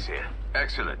supplies here.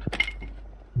 Excellent.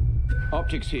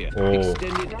 Optics here. Oh.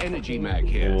 Extended energy mag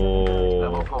here. Oo.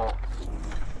 Level 4.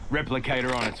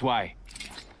 Replicator on its way.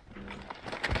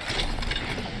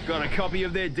 Got a copy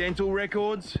of their dental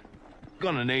records?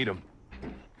 Gonna need them.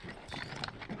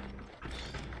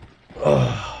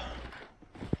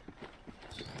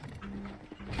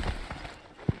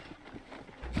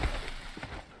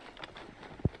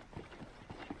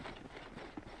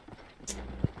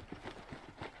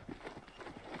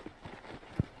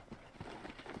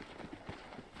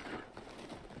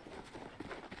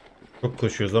 Çok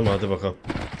koşuyoruz ama hadi bakalım.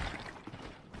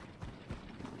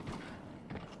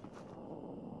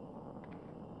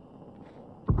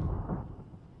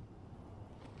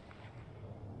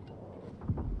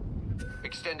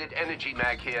 Extended energy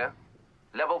mag here.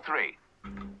 Level 3.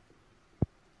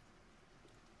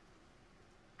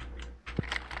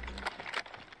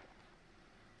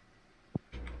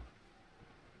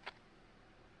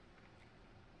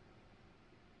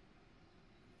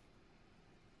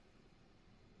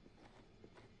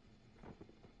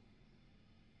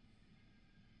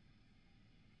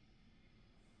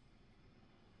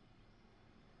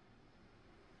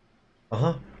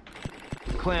 Aha.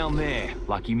 Clown there,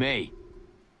 lucky me.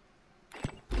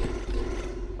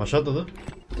 Aşağı atladı.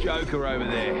 Joker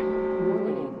over there.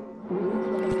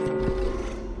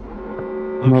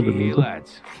 Ne Looky yapıyorsun here, orada?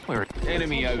 lads. We're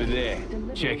enemy over there.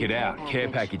 Check it out.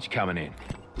 Care package coming in.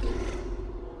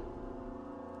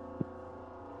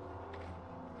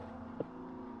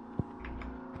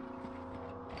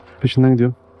 Peşinden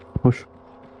gidiyorum. Hoş.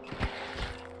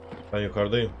 Ben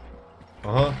yukarıdayım.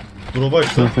 Aha. Drop'u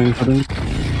açtı. Sen yukarıdan git.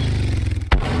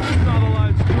 Another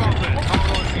load's dropping.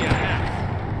 Hold on to your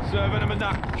hat. Serving him a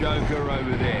knuck. Joker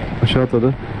over there. Aşağı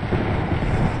atladı.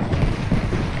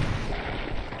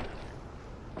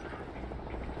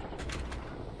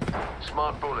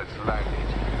 Smart bullets landed.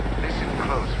 Listen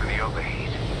close for the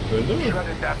overheat. Öldü mü?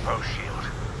 Shredded that bow shield.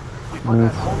 We put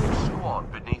Evet. that whole squad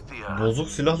beneath the earth. Bozuk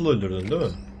silahla öldürdün değil mi?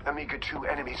 Amiga 2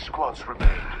 enemy squads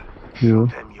remain. Yo.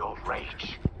 Show them your rage.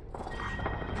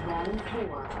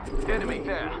 Enemy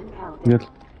there. Gel.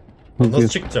 Hızlı Nasıl gel.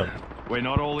 çıkacağım? We're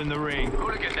not all in the ring.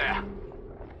 Hooligan there.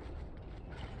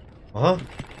 Aha.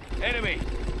 Enemy.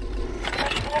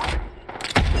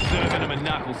 Serving him a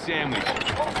knuckle sandwich.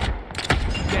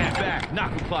 Stand back.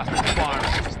 Knuckle cluster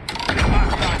firing.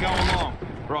 Start going long.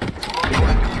 Right. Smart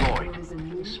bullet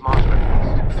deployed. Smart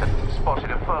released.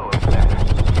 Spotted a foe over there.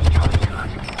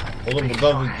 Oğlum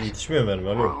buradan yetişmiyor mermi.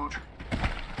 Alo. Rude.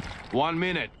 1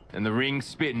 minute and the ring's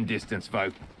spitting distance,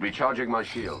 folk. Recharging my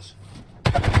shields.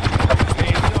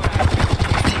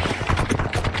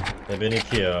 Ya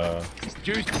benimki ya.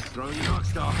 Juice. Throwing your knock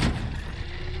star.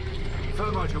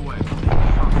 Thermite away.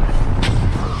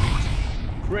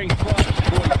 Ring close.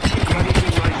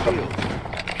 Managing my shields.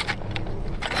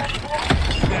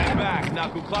 Stand back.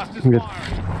 Knuckle clusters Good.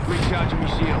 firing. Recharging my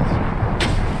shields.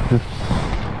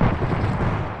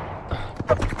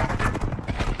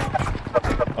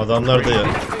 Adamlar da ya.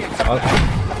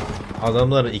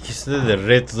 Adamlar ikisinde de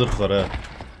red zırh var ha.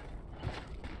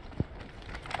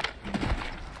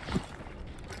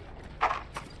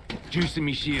 Juicing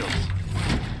me shields.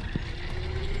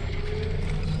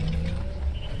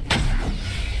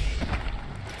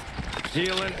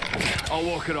 Healing. I'll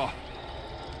walk it off.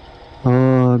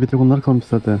 Aa, bir tek onlar kalmış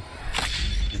zaten.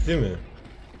 Ciddi mi?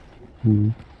 Hı.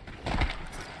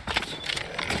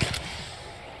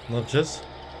 Ne yapacağız?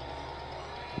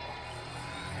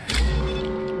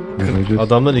 Göreceğiz.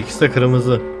 Adamlar ikisi de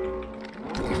kırmızı.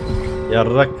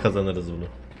 Yarrak kazanırız bunu.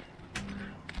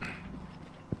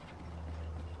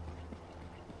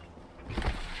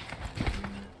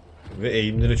 Ve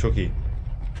eğimleri çok iyi.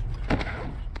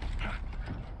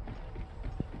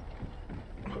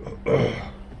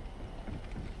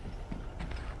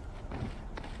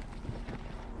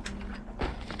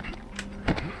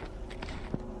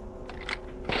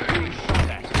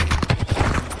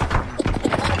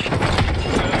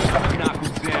 Knuckle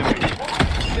sandwich.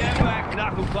 Stand back.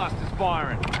 Knuckle clusters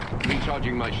firing.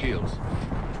 Recharging my shields.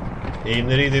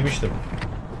 Eğimleri iyi demiştim.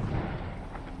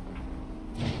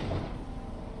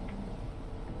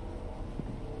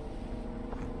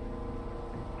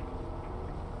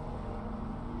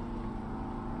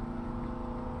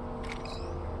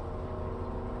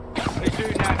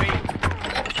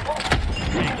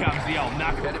 the old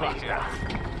knuckle cluster.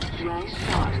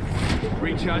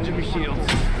 Recharging my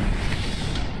shields.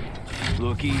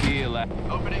 Looky here, lad.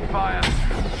 Opening fire.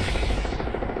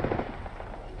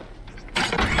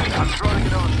 I'm throwing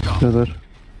it on stop. İçerideler.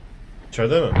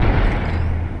 İçeride mi?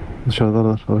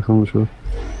 Dışarıdalar. Arkamda şu.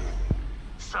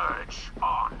 Surge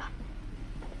on.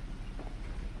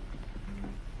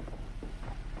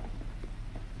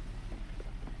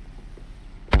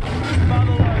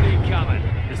 Mother load incoming.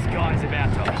 The sky's about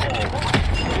to fall.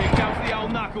 Here comes the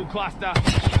old knuckle cluster.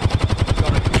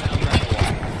 Gotta pound that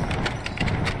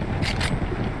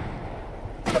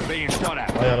away. Being shot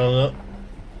at. Ay ananı.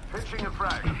 Pitching a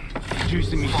frag.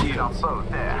 Juicing me shields. Both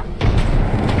there.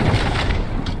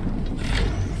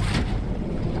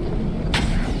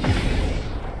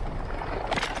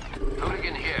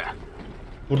 Hooligan here.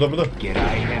 Burada.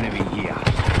 G'day, enemy here.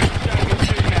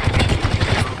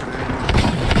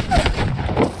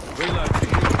 Reload.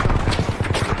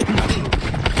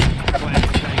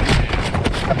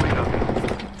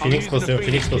 Phoenix basıyorum,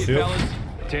 Phoenix basıyor.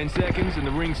 10 seconds and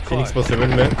the ring's Phoenix closed. basıyor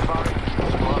önüme.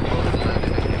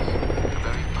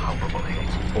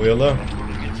 Oyala.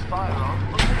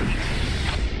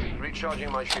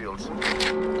 Recharging my shields.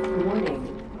 Warning.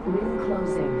 Ring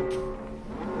closing.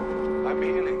 I'm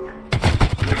healing.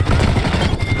 The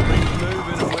ring's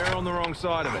moving and we're on the wrong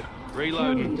side of it.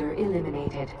 Reloading. Leader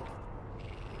eliminated.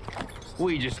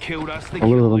 We just killed us the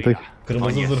Alır kill adam leader. tek. Kırmızı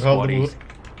On your zırh aldım bu. squaddies.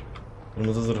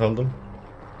 Kırmızı zırh aldım.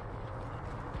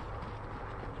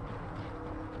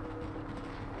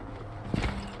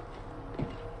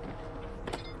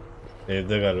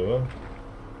 Evde galiba.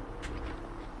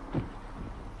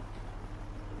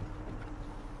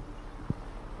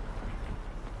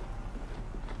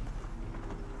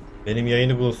 Benim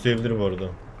yayını ghostlayabilir bu arada.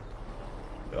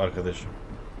 Arkadaşım.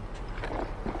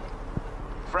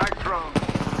 Frag thrown.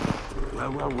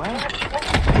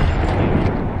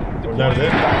 Nerede?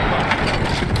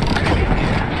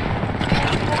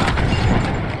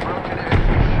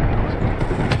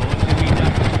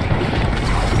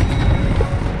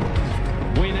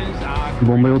 Winners are...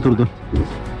 Bombaya oturdu.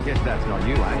 Guess that's not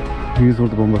you, eh? 100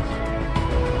 vurdu bomba.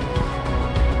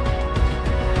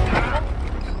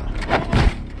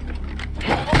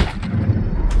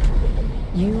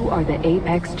 You are the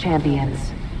Apex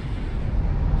champions.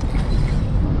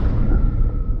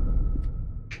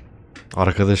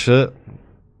 Arkadaşı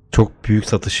çok büyük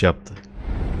satış yaptı.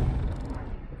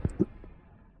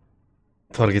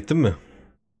 Fark ettin mi?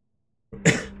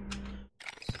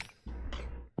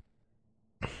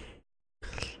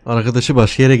 Arkadaşı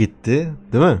başka yere gitti,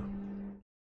 değil mi?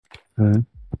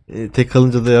 Evet. Tek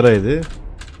kalınca da yaraydı.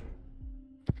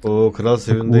 O kral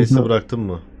sevindeyse bıraktın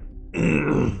mı?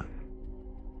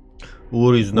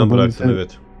 Uğur yüzünden Adam bıraktın, bize-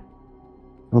 evet.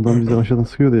 Adam bizi aşağıdan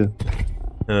sıkıyordu ya.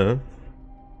 He.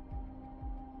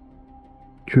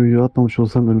 Q'yu atmamış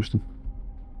olsam ölmüştüm.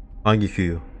 Hangi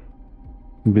köyü?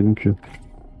 Benim Q.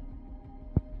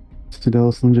 Silah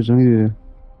ısınınca canı gidiyor ya.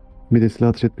 Bir de silah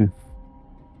ateş etmiyor.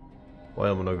 Vay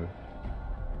amına koyayım.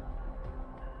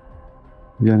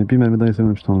 Yani bir mermi daha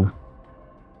yesememiştim ona.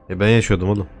 Ben yaşıyordum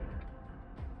oğlum.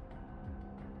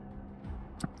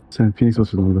 Sen Phoenix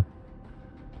basıyordun orada.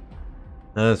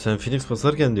 He, sen Phoenix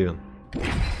basarken diyorsun.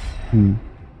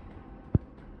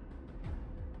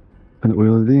 Hani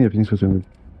oyalı dedin ya Phoenix basıyorum dedim.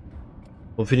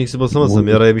 O Phoenix'i basamazsam Oldu.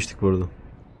 yara yemiştik bu arada.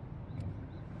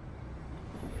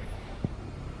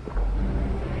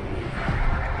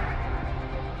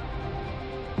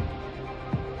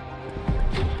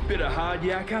 Bit of hard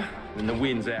yakka and the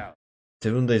wind's out.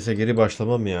 Sevim'de ise geri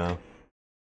başlamam ya.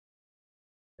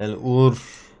 Yani Uğur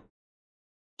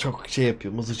çok şey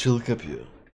yapıyor, mızıkçılık yapıyor.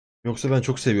 Yoksa ben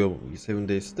çok seviyorum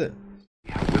Sevim'deyiz de.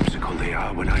 Whimsical they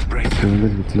are when I break them.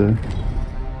 Önünde gittiler.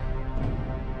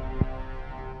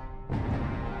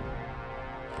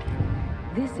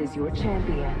 This is your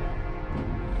champion.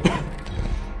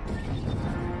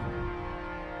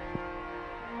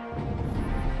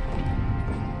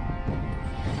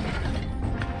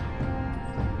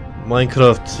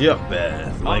 Minecraft yok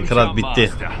be. Minecraft I'm bitti.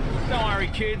 Jumpmaster. Don't worry,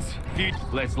 kids.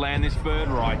 Let's land this bird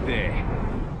right there.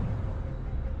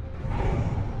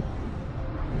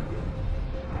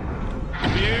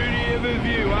 Beauty of a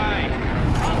view, eh?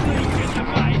 Unleash the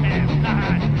mayhem.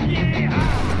 Yeah!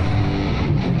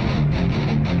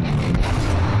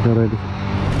 Yaraydı.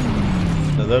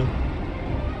 Neden?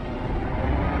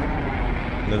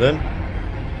 Neden?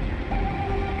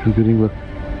 Çünkü ring var.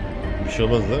 Bir şey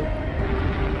olmaz da.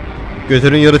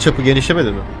 Götünün yarıçapı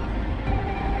genişlemedi mi?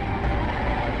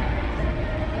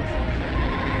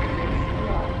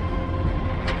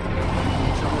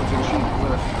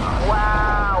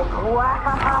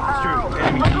 It's true.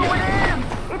 Enemy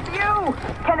here.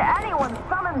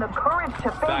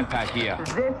 backpack here.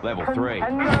 Level 3.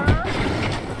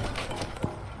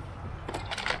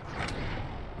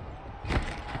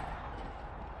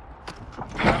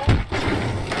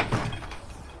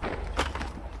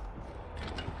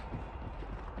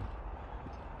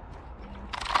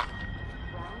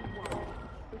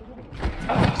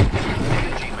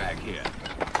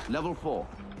 Level 4.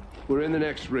 We're in the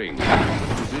next ring.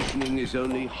 Positioning is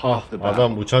only half the battle.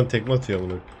 Adam uçan tekme atıyor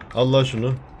bunu. Allah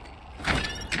şunu.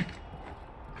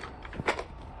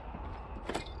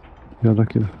 Yarrak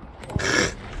gibi.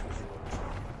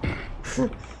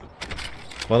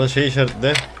 Bana şey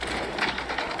işaretle.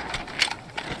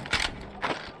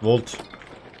 Volt.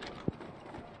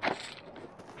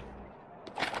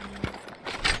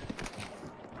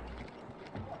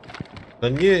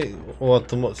 Sen niye o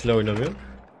attığım silah oynamıyorsun?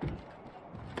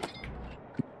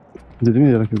 Dedim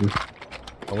ya, yarrak gibi.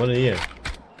 Ama ne iyi.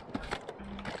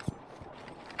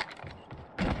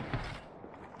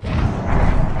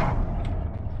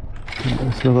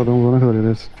 Silahlı adam bulana kadar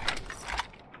yerlersin.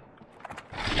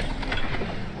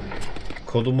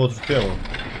 Kodumu oturtuyor ama.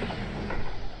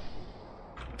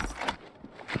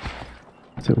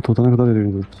 Sen oturtana kadar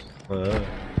veriyorsun. Ha.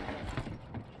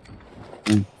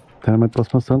 Termet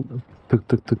basmazsan tık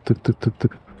tık tık tık tık tık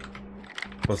tık.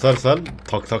 Basarsan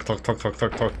tak tak tak tak tak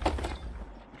tak tak.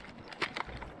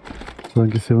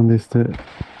 Sanki Seven Days'te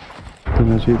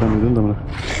tüm her şeyi ben veriyorum da bırak.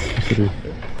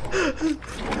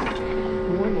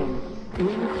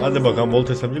 Hadi bakalım volt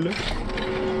hesabıyla.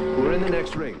 We're in the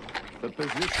next ring. The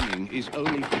positioning is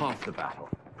only half the battle.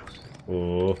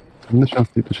 Oo. Sen de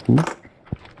şanslıyı taşıdın mı?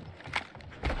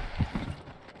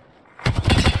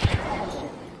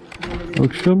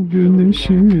 Akşam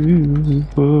güneşi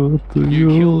You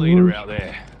kill leader batıyor. out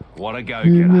there. What a go-getter.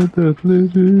 Yine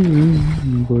dertlerim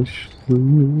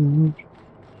başlıyor.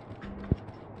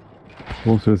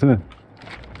 Oğlum söylesene.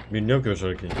 Bilmiyorum ki o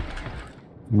şarkıyı.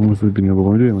 Nasıl bilmiyor,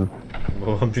 babam biliyor mu?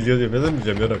 Babam biliyor diyor. Neden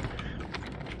bileceğim yarak.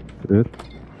 Evet.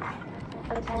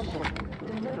 Attention.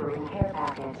 Delivering care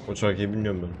package. O şarkıyı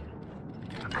bilmiyorum ben.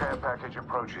 Care package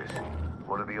approaches.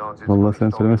 What are the odds? Vallahi sen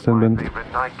söylemezsen ben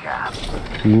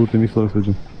Uğur demek olarak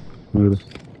söyleyeceğim. Öyle.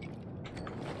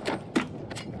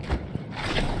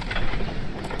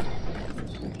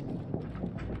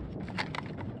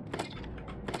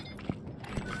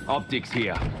 Optics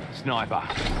here. Sniper.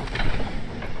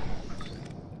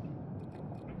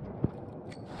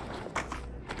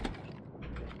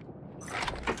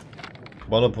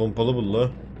 Bana pompalı bul la.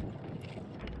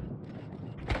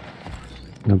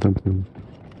 Nereden biliyorum?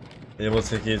 Eva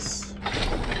 8.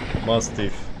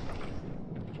 Mastiff.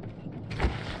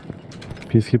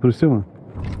 Peacekeeper istiyor mu?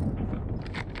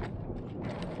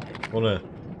 O ne?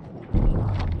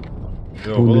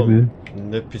 Yok O ne oğlum. be?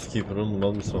 Ne Peacekeeper oğlum,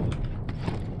 al mısın onu?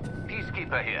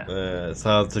 Peacekeeper here.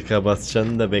 Sağ tıka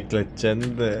basacaksın da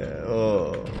bekleteceksin de.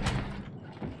 Oo.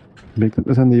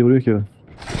 Bekletmesen de iyi vuruyor ki ya.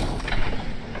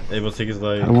 Eva 8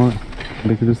 daha iyi. Ama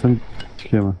bekletirsen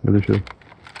çıkayamam. Öyle şey.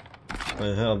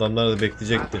 Adamlar da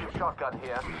bekleyecekti. Shotgun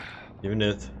here. Yemin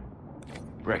et.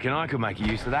 Reckon I could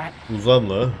make use of that. Uzam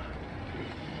la.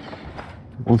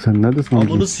 Oğlum sen neredesin?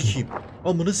 Amını amca? sikeyim.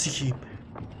 Amını sikeyim.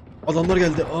 Adamlar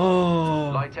geldi.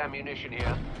 Aa. Light ammunition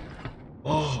here.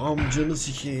 Ah amcanı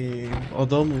sikeyim.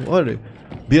 Adam var ya.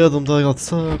 Bir adım daha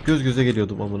atsa göz göze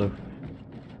geliyordum amına.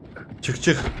 Çık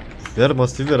çık. Ver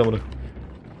mastifi ver amına.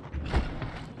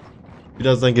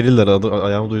 Birazdan gelirler.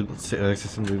 Ayağımı duydum. Ayak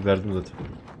sesini duydum. Verdim zaten.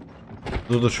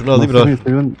 Dur şunu alayım biraz.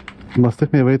 Seviyorum.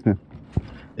 Mastiff mi eva etmiyor.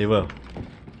 Eyvah.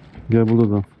 Gel burada o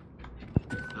zaman.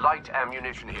 Light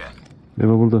ammunition here.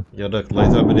 Eva burada. Yarak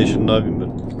light ammunition ne yapayım ben?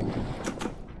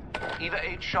 Either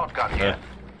 8 shotgun Heh. here.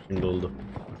 Şimdi oldu.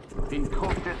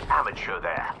 Inconstant amateur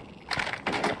there.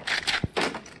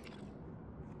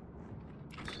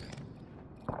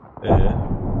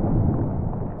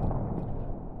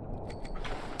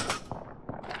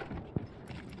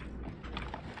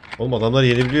 Oğlum adamlar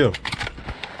yeni biliyor.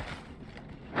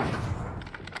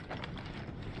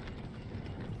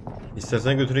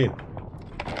 İstersen götüreyim.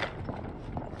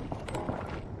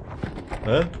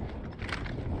 He?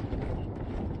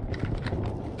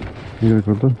 Ne gerek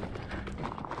orada?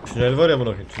 Tünel var ya buna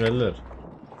koyayım, tüneller.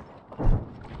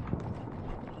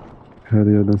 Her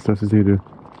yerden sessiz geliyor.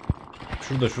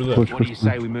 Şurada şurada. Koş What do you koş.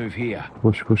 say we move here?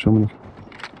 Koş koş amına.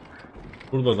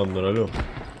 Burada adamlar alo.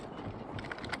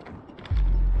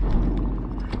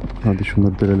 Hadi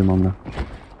şunları delelim amına.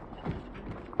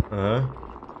 Aha.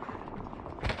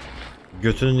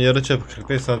 Götünün yarı çapı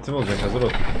 45 santim olacak, hazır ol.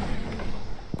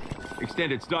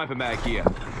 Extended sniper mag here.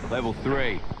 Level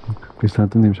 3. 5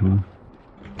 santim neymiş amına.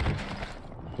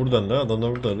 Buradan da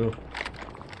adamlar burada alo. Dead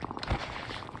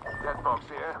box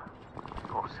here.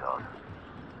 Corsair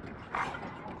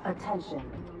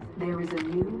There is a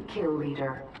new kill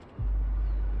leader.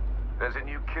 There's a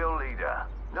new kill leader.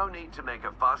 No need to make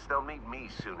a fuss. They'll meet me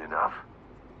soon enough.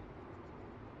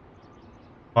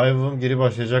 Hayvım geri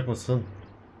başlayacak mısın?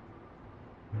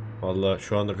 Vallahi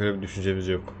şu anda öyle bir düşüncemiz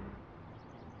yok.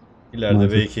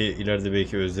 İleride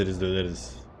belki özleriz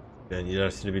döneriz. Yani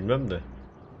ilerisini bilmem de.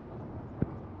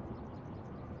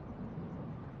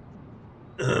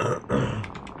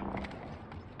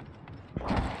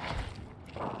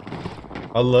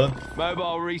 Allah.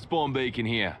 Mobile respawn beacon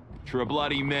here. For a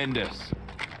bloody Mendes.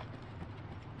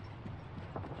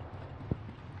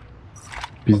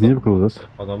 Biz niye bu kadar?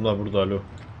 Adamlar burada alo.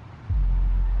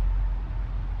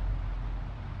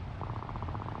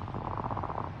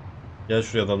 Gel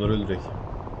şuraya adamları öldürek.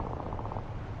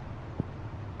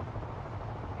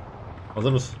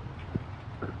 Hazır mısın?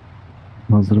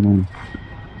 Hazırım oğlum.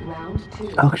 Round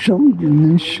 2. Akşam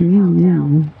güneşi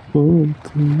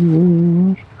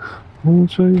batıyor.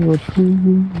 Olacak.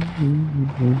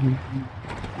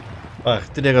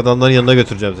 Bak direkt adamların yanına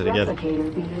götüreceğim seni, gel.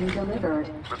 Replicator being delivered.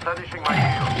 Replenishing my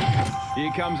shield.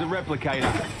 Here comes a replicator.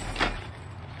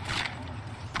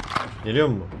 Geliyor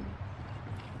mu?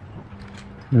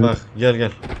 Evet. Bak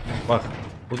gel. Bak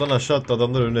buradan aşağı atla,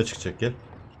 adamlar önüne çıkacak, gel.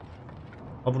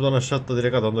 Ha buradan aşağı atla,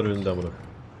 direkt adamlar önünde amına.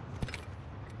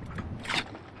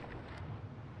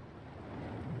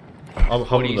 Ha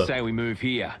What do you burada. say we move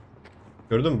here?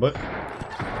 Gördün mü bak?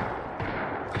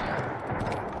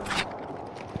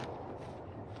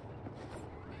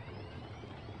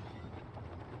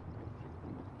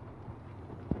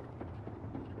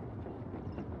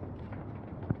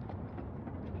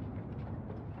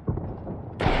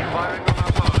 Firing on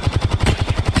our foes.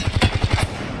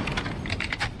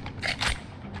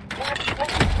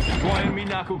 Flying me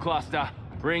knuckle cluster.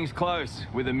 Rings close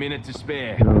with a minute to spare.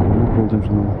 Ya yok olacağım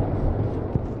şimdi.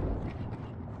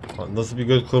 Nasıl bir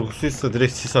göz korkusuysa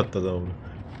direkt sis atladı ama bunu.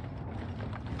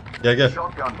 Gel.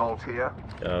 Shotgun bolt here.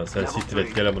 Ya sen siktir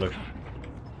et, gel amına.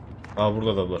 Aa burada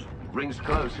adamlar. Rings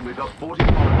close and we've got 40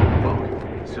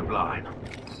 powerboost. Sublime.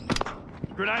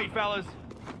 Grenade, fellas.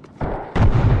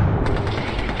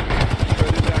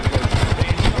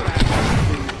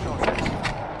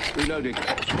 Reloading.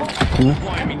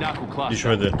 Flying me knuckle cluster.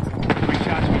 Düşmedi.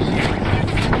 Recharge me shield.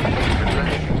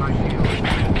 Replenishing my shield.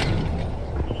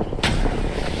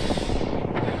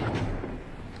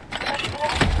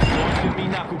 Launching me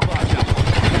knuckle cluster.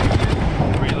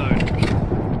 Reload.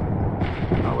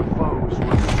 Our foes were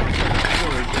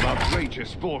words of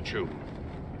outrageous fortune.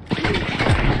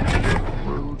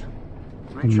 Rude.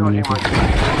 Recharging my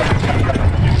shield.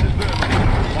 This is Vermine.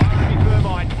 Firing me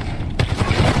Vermine.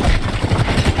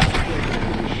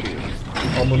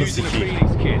 Amını Using a sikeyim.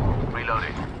 Phoenix kit.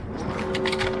 Reloading.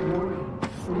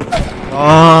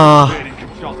 Aa! Cleared income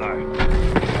shot though.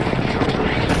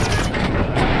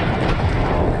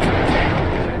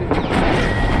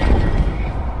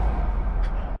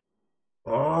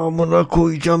 Amına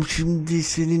koyacağım şimdi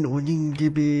senin onun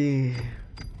gibi.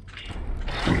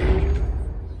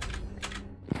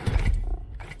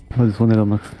 Hadi son el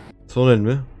almak. Son el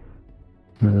mi?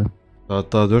 Evet.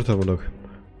 Saat daha 4 amına koyayım.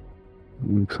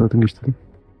 İlk saatin geçti.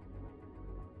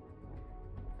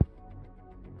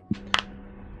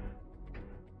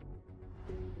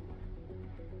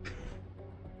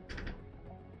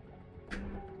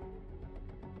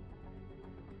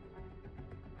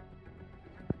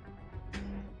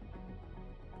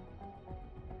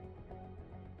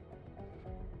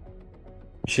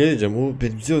 Bir şey diyeceğim, o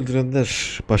bizi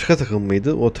öldürenler başka takım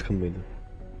mıydı, o takım mıydı?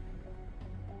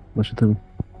 Başı tabii.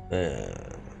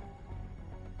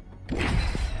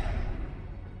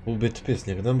 Bu BTPS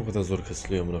ne kadar bu kadar zor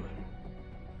kasılıyor amına koyayım?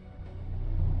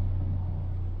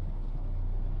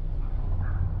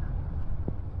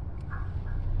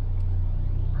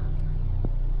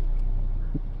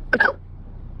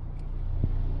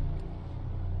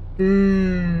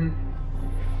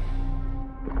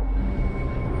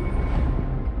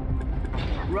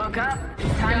 Rock up.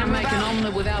 Time to make an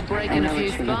omelet without breaking a few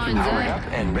spines,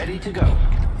 eh? And ready to go.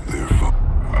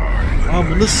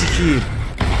 Amına sikeyim.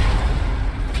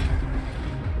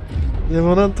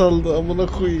 Revenant aldı amına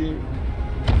koyayım.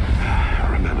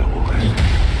 Remember all this.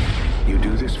 You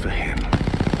do this for him.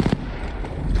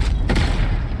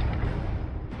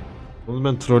 Onu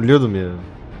ben trollüyordum ya.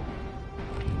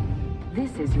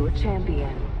 This is your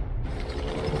champion.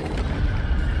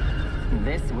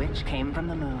 This witch came from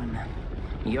the moon.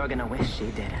 You're gonna wish she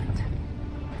didn't.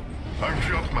 I'm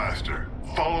Jumpmaster.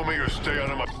 Follow me or stay out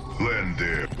of my land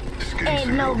there.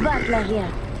 Ain't no butler here.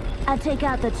 I take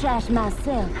out the trash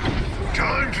myself.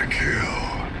 Time to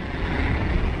kill.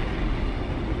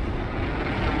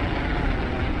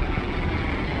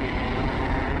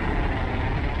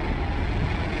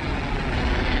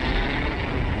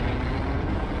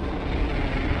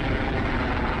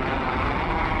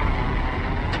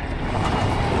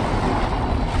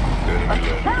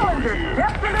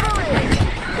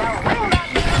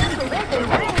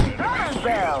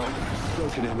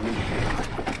 an enemy.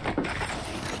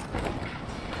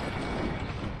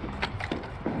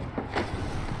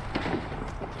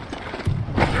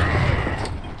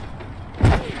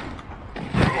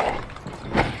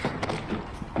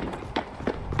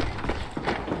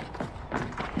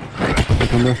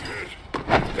 Bakın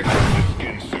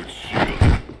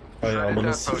Ay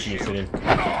amına sikeyim senin.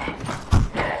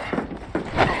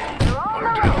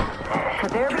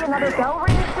 Could there be another bell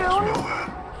ring soon?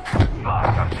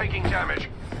 I'm taking damage.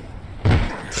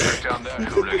 Take down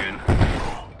that hooligan.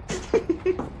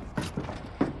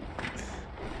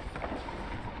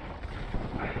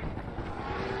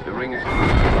 The ring is...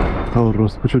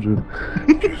 Orospu çocuğu.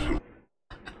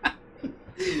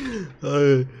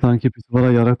 Ay. Sanki pis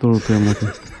bana yarak doğrultuyor amına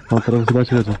koyayım. Alt tarafı silah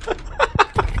çıkaracağım.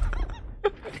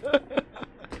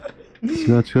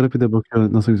 Silah çıkarıp bir de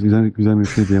bakıyor nasıl güzel bir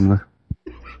şey diye amına.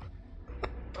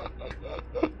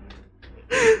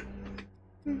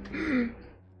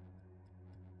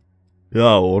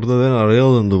 Ya orada ben araya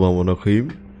alındım amına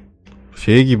koyayım.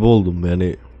 Şey gibi oldum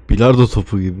yani, bilardo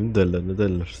topu gibi mi derler, ne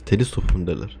derler? Tenis topu mu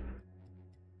derler?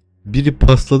 Biri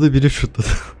pasladı, biri şutladı.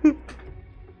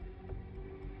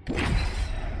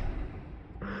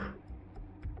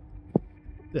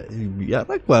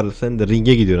 Yarak var, sen de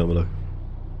ringe gidiyorsun amına.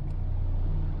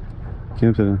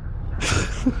 Kim senin?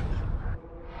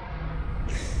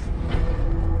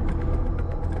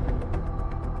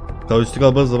 Kavistik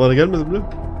almanın zamanı gelmedi mi?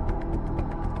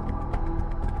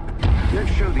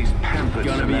 Let's show these pampered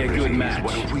Gonna be a good celebrities match.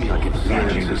 what a real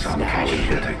surgeon is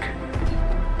unapologetic.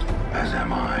 As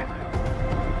am I.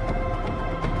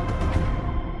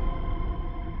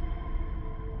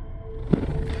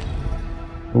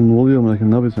 Oğlum ne oluyor amına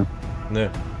koyayım, ne yapıyorsun? Ne?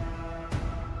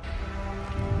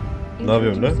 Ne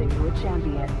yapıyorum lan?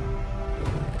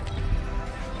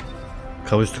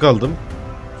 Kavistik aldım.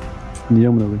 Niye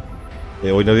amına koyayım?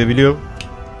 Oynamayı biliyorum.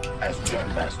 As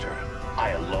Master,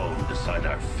 I alone decide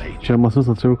our fate. Şarmasını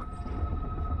sat çabuk.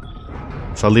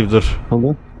 Sallayayım dur. Al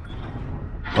lan.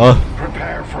 Ah.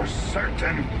 Prepare for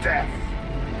certain death.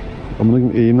 Amına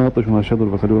koyayım eğimle atla şunu aşağı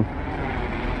doğru bak hadi bak.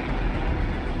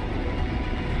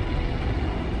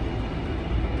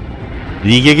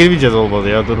 Lige girmeyeceğiz olmadı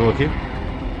ya, dur bakayım.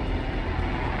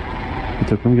 Bir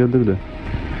takım geldi bile.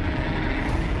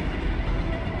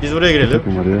 Biz buraya Bir girelim.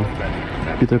 takım var ya.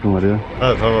 Bir takım var ya.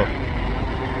 Ha tamam.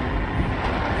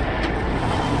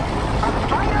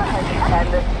 And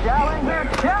the challenger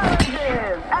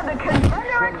challenges! And the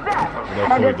contender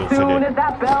accepts! And as soon as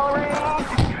that bell rings...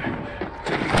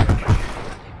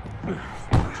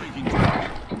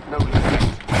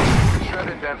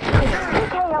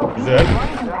 Güzel.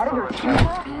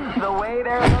 The way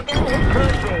they're looking, it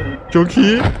could be. Çok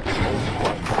iyi.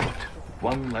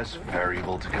 One less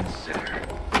variable to consider.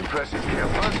 Impressive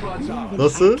kill.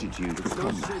 Nasıl? It's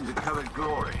no sin to covet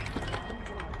glory.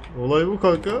 Olay bu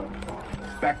kanka.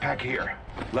 Backpack here.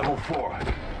 Level 4.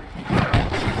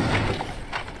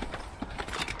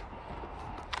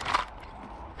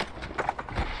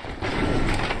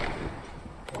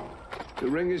 The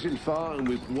ring isn't far and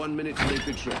we've 1 minute to make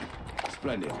the trip.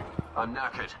 Splendid. I'm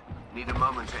knackered. Need a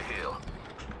moment to heal.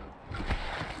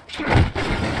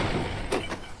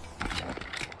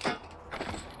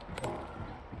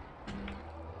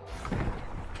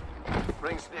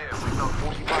 Ring's near. We've got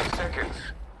 45 seconds.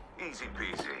 Easy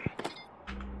peasy.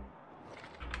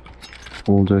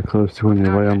 Olacak karışık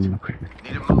oynuyor vay amına koyayım.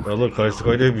 Oğlum karışık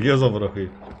oynayı biliyoruz amına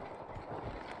koyayım.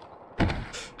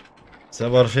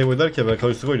 Sen var şey oynarken ben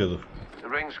karışık oynuyordum. The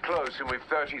ring's close and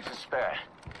we've 30 to spare.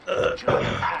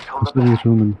 Nasıl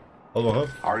geçiyor oğlum? Al bakalım.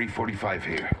 RE45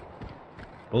 here.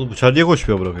 Oğlum bıçağı niye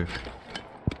koşmuyor amına koyayım?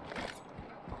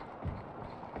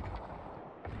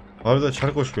 Harbiden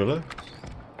çar koşmuyor lan.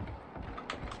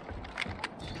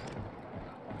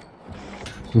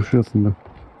 Koşuyor aslında.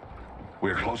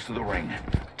 We're close to the ring.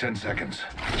 10 seconds.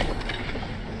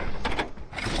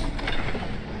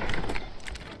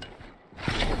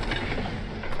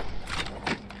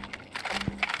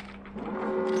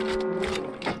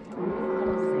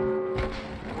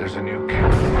 There's a new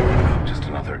camera. Just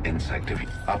another insect of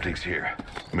optics here.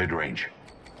 Mid-range.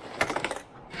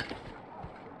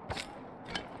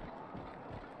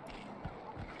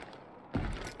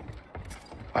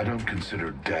 I don't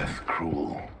consider death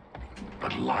cruel,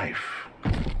 but life.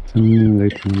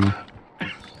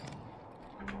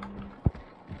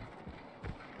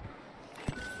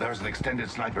 There's an extended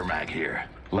sniper mag here.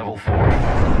 Level 4.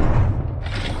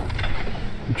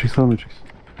 3x sağ mı 3x?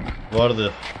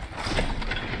 Vardı.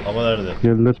 Ama nerede?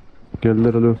 Geldiler.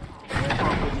 Geldiler alo.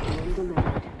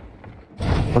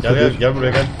 Gel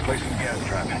buraya gel. Placing gas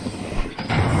trap.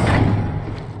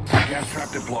 Gas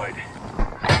trap deployed.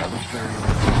 Now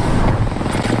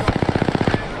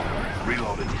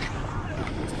Reloaded.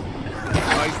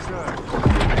 Nice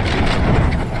try.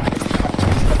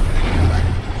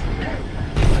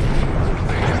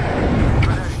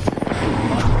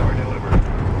 Star delivered.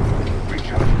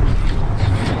 Recharge.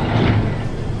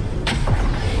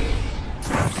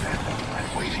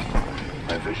 I'm waiting.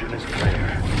 My vision is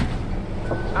clear.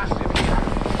 Massive.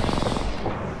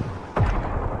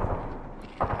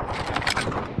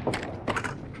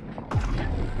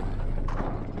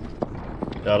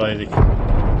 Yaraydık.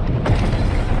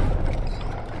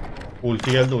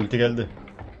 Ulti geldi.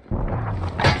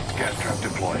 Gas trap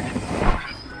deployed.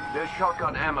 There's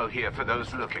shotgun ammo here for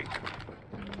those looking.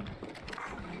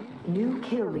 New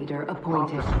kill leader Half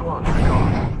appointed. the squad's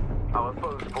gone. Our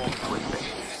foes fall swiftly.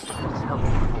 Let's help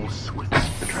them fall swift.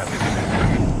 The trap is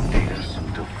connected. Data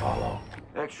soon to follow.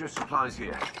 Extra supplies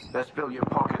here. Let's fill your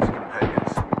pockets,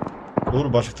 companions.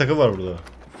 Dur, başka takım var burada.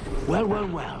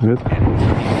 Evet.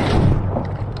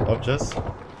 Ne yapacağız?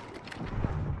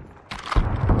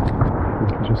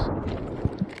 Bakacağız.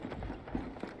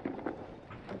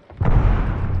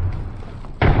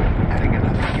 Adding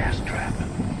another gas trap.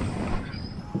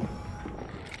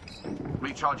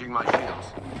 Recharging my shields.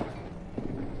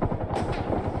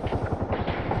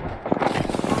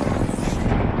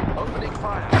 Opening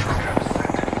fire. Trap set.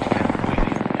 And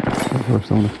waiting.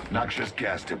 Başlamadı. Noxious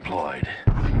gas deployed.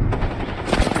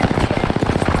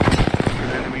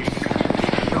 Enemy.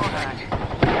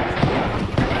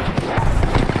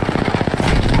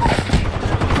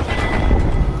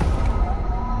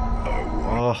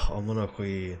 Ah, amına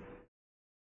koyayım.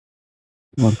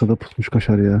 Arkada pusmuş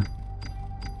kaşar ya.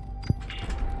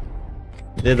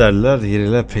 Ne derler?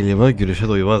 Yerilen pelima güreşe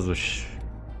doymazmış.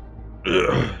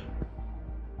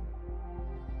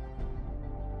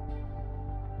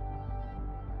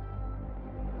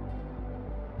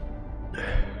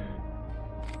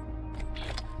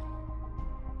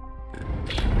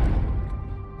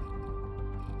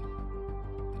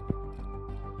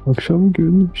 Akşam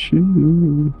güneşi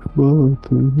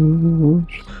batıyor.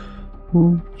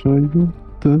 O çayda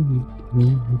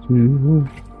gidiyor.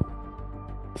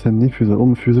 Sen niye füze? O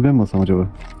mu füze ben mi alsam acaba?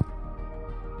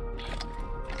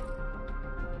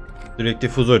 Sürekli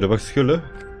fuzoyla bak sıkıyorlar.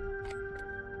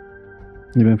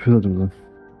 Niye ben füze alacağım zaten.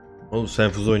 Oğlum sen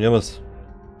fuzo oynayamazsın.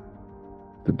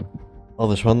 Dedim.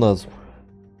 Alışman lazım.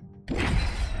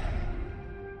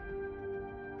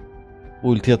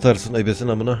 Ulti atarsın ebesin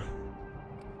amına.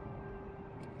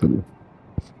 Dedim.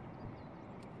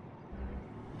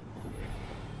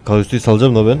 Kalüstüyü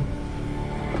salacağım da ben.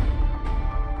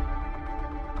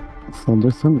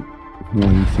 Saldırsan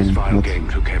yani This senin final at. game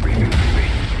took everything from me.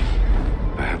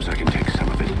 Perhaps I can take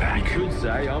some of it You back. could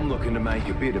say I'm looking to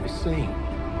make a bit of a scene.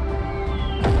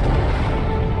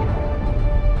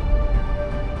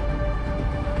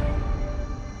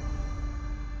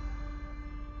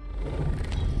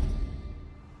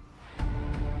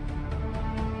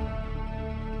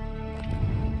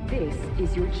 This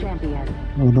is your champion.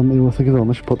 Adam Eva 8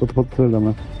 almış patlatıp verdi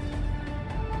ama.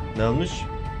 Ne almış?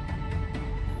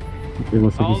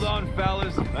 Eva 8. Hold on,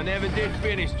 fellas. I never did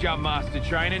finish Jump Master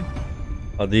training.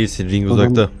 Hadi iyisin, ring Adam-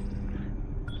 uzakta.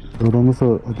 Adam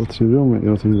nasıl atış ediyor mu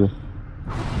Eva 8'de?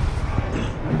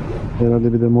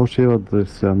 Herhalde bir de mor şey vardı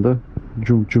silahında.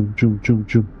 Cum cum cum cum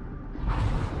cum.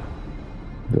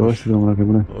 Yavaş dedim bırak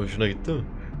bu ne? Hoşuna gitti mi?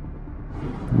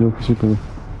 Yok hiç yok öyle.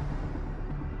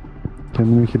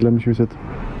 Kendimi kirlenmiş bir set.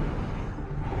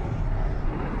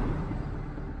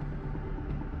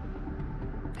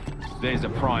 There's a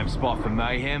prime spot for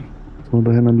mayhem. Sonra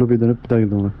da hemen lobiye dönüp bir daha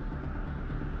girdim ona.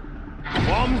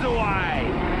 Bombs away!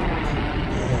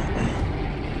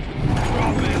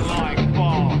 Drop it like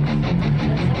bombs.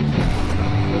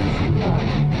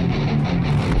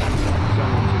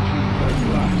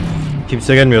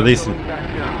 Kimse gelmiyor değilsin.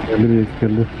 Geldi bir ekip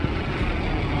geldi.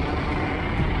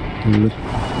 Geldi.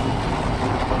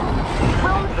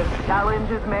 The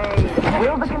challenge is made.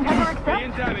 Will the contender accept?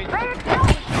 Being damaged. They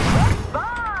accept. Bye.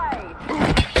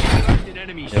 An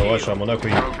enemy Yavaş shield. amına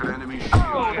koyayım. Broken enemy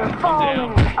Oh, they're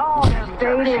falling. Oh,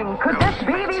 they're fading. Could this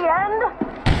be the end?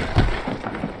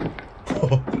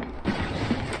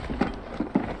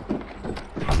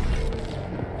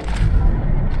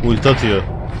 Ulti atıyor.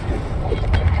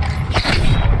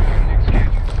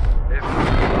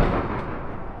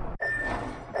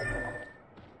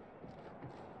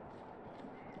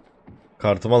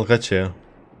 Kartımı al kaç ya.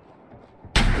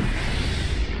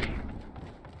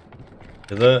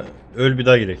 Ya da öl bir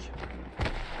daha girek.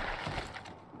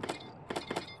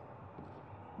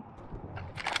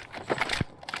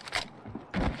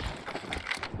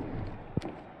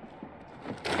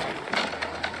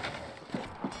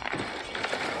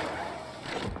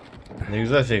 Ne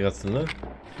güzel şey katsın lan.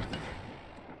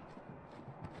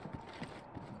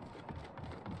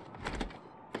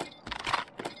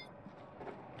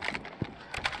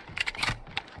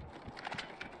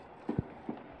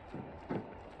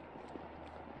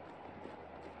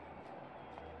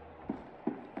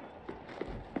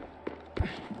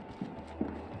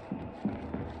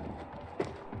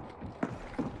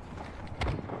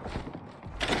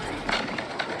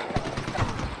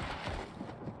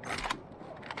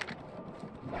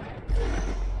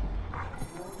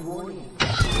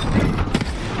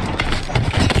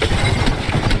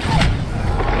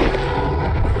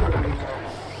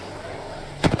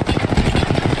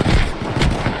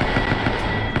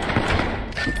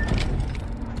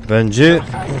 Bence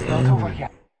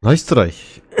nice try.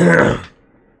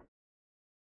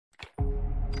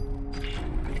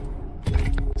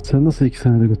 Sen nasıl 2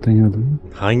 senede götten geldin?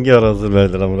 Hangi ara hazır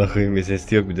verdin amına koyayım, bir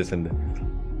SSD yok bir de sende.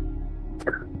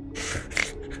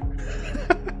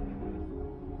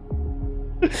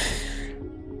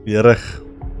 Yarak.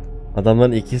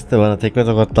 Adamların ikisi de bana tekme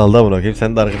tokat daldı amına koyayım,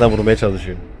 sen de arkadan vurmaya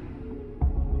çalışıyorsun.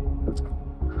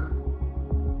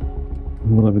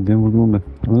 Vurabildiğim vurdum onu ben.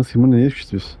 Ama Simon neye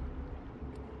düşüyoruz?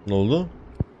 Ne oldu?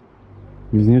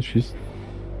 Biz niye düşüyoruz?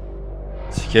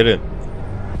 Sikerim.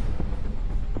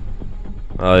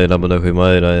 Hayır amına koyayım,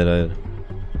 hayır. Hayır.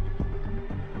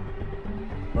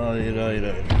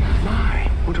 My,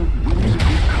 what a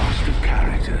whimsical cast of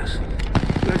characters.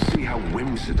 Let's see how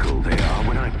whimsical they are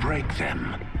when I break them.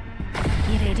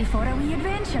 You ready for a wee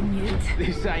adventure, Newt?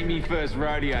 This ain't me first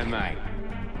rodeo, mate.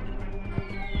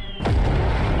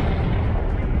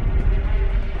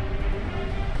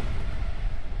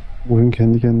 Oyun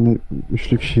kendi kendine 3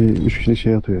 kişi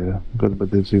şey atıyor ya.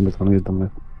 Galiba dereceyim de sana yedim ben.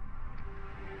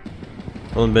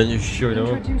 Oğlum ben 3 kişi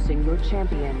oynamam. Introducing your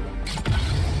champion.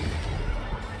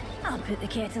 I'll put the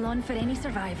kettle on for any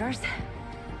survivors.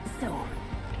 So,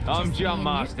 I'm Jump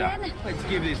Master. Let's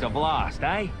give this a blast,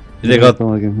 eh?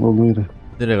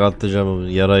 Direkt atlayacağım,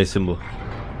 yara isim bu.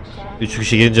 3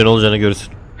 kişi gelince ne olacağını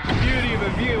görürsün. Beauty of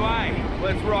a view, eh?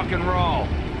 Let's rock and roll.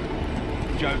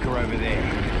 Joker over there.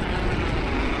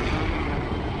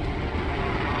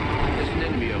 There's an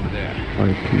enemy over there.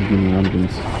 Ay kızgın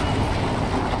yandınız.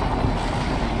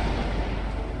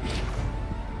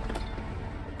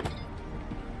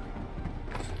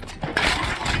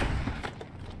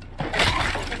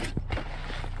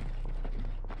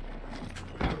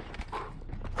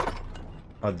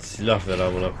 Hadi silah ver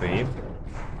amına koyayım.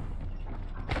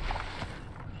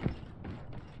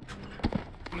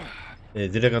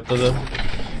 Direkt atladım.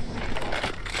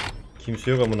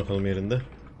 Kimse yok amına koyayım yerinde.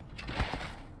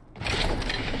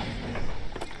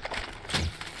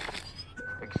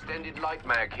 Extended light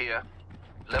mag here.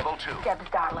 Level 2.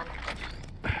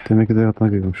 Demek ki de hayatına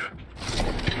girmiş.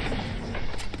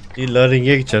 İlla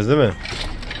ringe gideceğiz değil mi?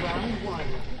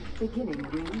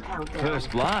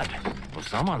 First blood.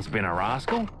 Well, someone's been a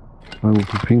rascal. Ay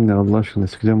bu ping ne Allah aşkına,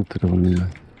 sıkacağım bu telefonu ya.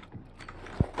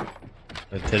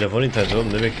 Telefon internet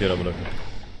oğlum, ne bekliyor amına koyayım?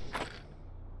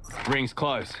 Ring's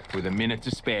close, with a minute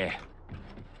to spare.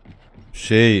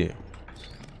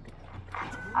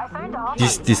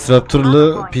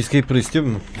 Disruptor'lı Peacekeeper istiyor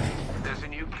mu? There's a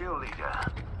new kill leader.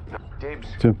 Dibs.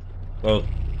 Tüm. Al.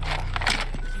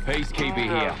 Peacekeeper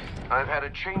here. I've had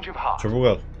a change of heart. Çabuk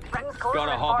al. Got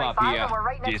a hop up here.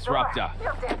 Disruptor.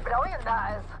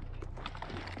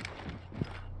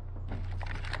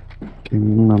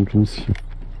 Kimin amcını sikeyim.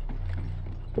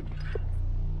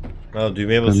 Ha,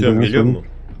 düğmeye basıyorum, geliyor mu?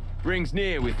 Ring's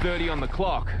near with 30 on the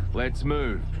clock. Let's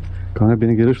move. Kanka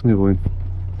beni geri ışınıyor bu oyun.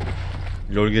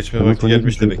 LOL geçme vakti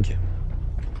gelmiş demek ki.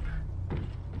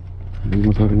 Bir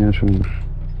masafin yaşamıyor.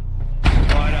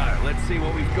 Righto, let's see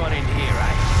what we've got in here,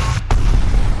 eh?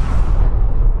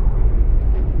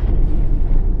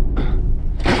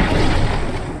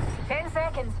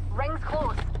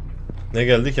 Ne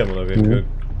geldi ki amına koyayım?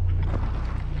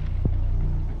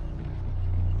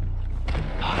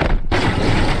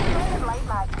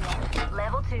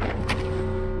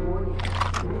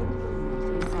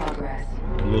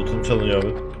 Loot'um çalınıyor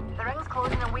abi.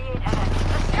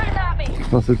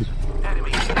 Nasıl bir?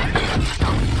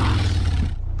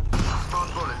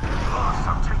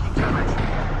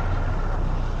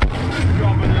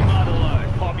 Dropping the mother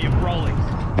load. Pop your brollies.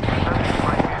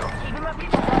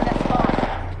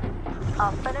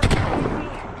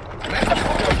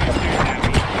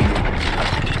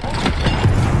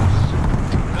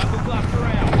 Knuckle cluster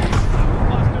out.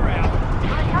 Cluster out.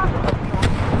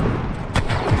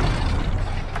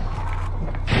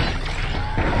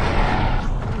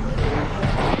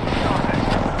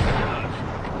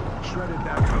 Shredded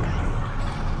that potion.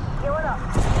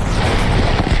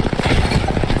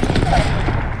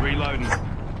 Reloading.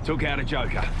 Took out a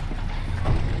joker.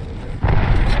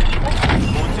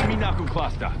 Launching me knuckle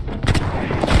cluster.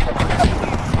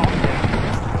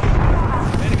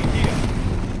 Enemy here.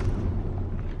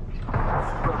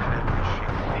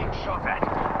 Being shot at.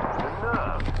 The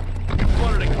nerve.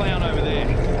 Spotted a clown over there.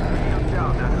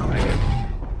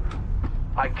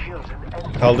 I killed an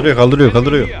enemy. Kaldırıyor, kaldırıyor,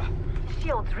 kaldırıyor.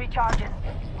 Shields recharging.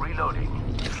 Reloading.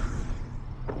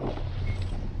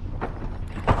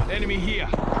 Enemy here.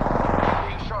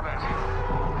 Being shot at.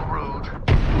 Rude.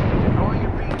 Oh,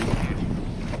 you're being hit.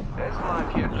 There's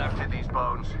life yet left in these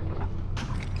bones.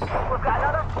 We've got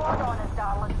another fort on us,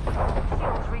 darling.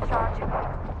 Shields recharging.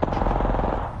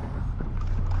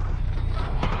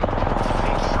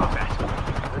 Being shot at.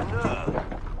 The nerve.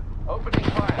 Opening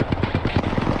fire.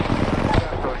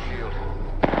 Throw shield.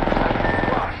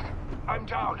 Crushed. I'm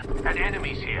down. And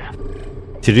enemies here.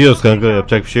 Bitiriyoruz kanka,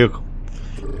 yapacak bir şey yok.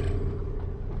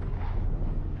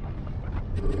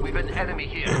 We've an enemy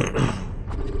here.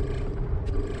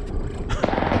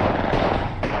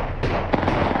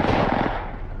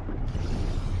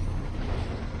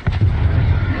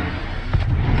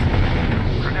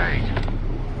 Grenade.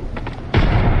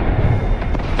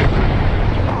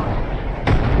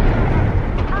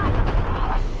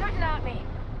 Shooting at me.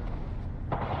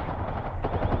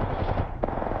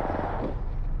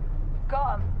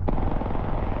 Got him.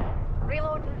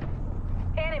 Reloading.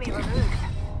 Enemy removed.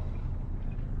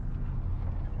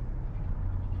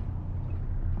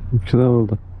 Bir şey daha var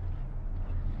orada.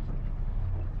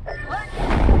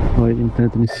 Ay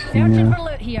internetini sikeyim Searching ya. for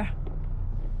loot here.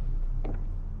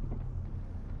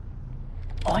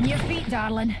 On your feet,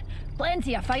 darling.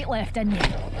 Plenty of fight left in you.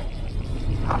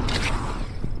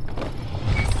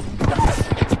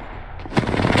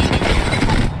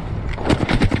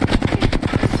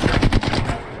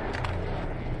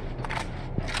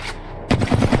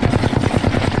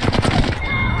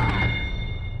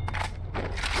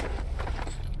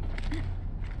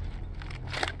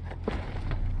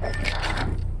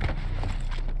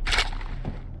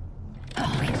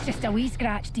 Oh, it's just a wee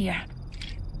scratch, dear.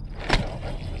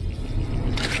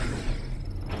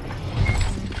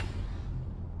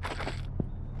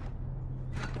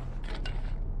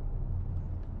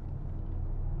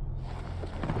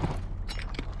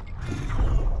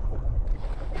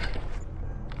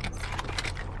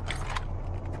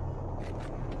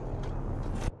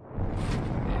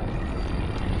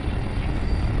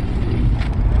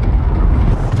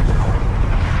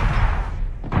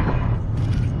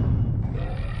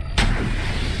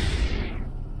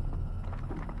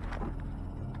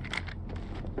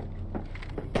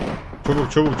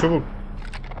 Çabuk, çabuk, çabuk.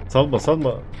 Salma,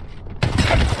 salma.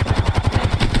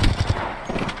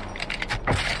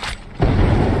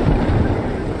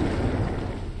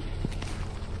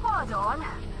 Hold on.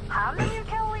 How many you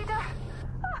kill, leader?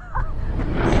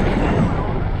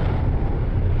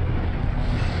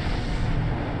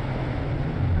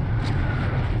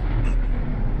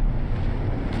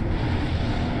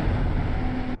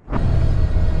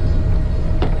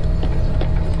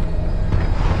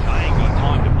 I ain't got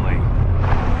time to bleed.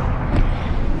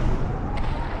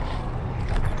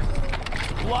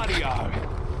 Bloody-o.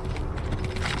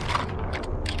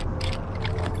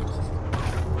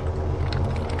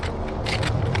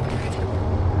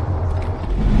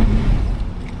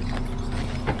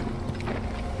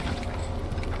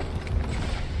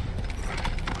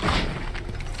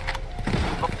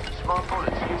 Small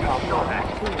bullets. Top shot at.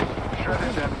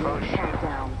 Shredded that bone shield.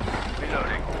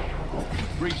 Reloading.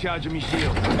 Recharging me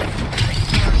shield.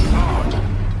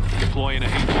 Deploying a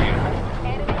heat shield.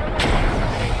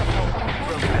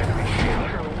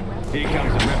 Here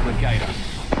comes the replicator.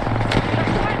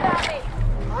 Shoot at me.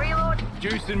 Reload.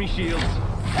 Juicing me shields.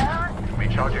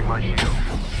 Recharging my shield.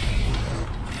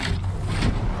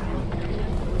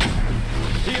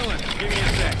 Healing. Give me a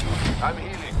sec. I'm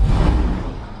healing.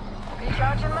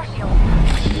 Recharging my shield.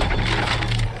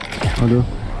 Alo.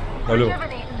 Alo.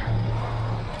 Rejuvenating.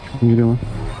 Geliyor mu?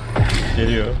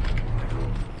 Geliyor.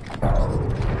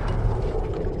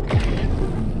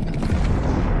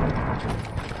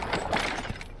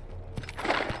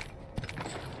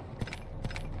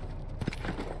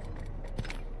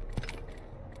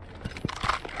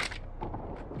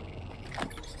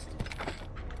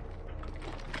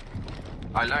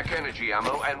 I lack energy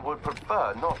ammo and would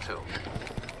prefer not to.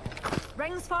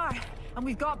 Ring's far, and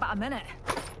we've got about a minute.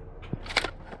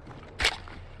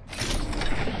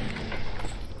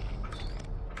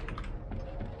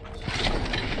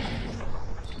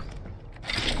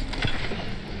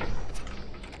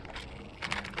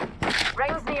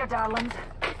 Ring's near, darlings.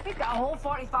 We've got a whole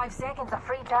 45 seconds of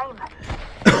free time.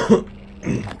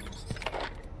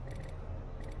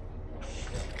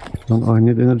 Lan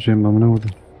aynı enerjiyim ben, ne oldu?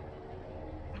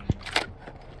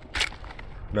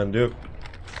 Bende yok.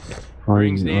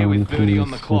 Rings near with 30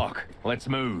 on the clock. Let's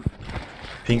move.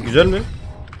 Ping güzel mi?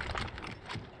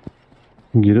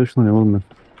 Geri ışınlanıyorum oğlum ben.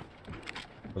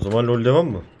 O zaman LoL devam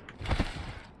mı?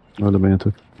 Öyle ben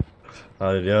yatıyorum.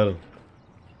 Hayır, yarın.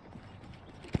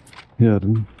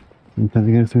 Yarın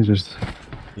internete gelirse oynayacağız.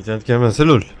 İnternet gelmezse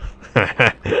LoL.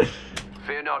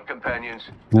 Fear not, companions.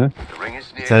 Ne? The ring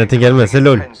is near. İnternete gelmezse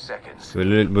LoL. 10 seconds.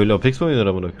 Böyle Apex mi oynar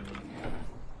amına?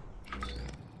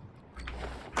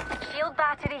 Shield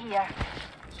battery here.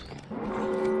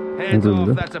 Hands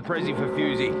off, that's a prezi for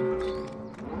Fusey.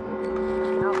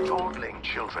 No dawdling,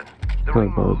 children. The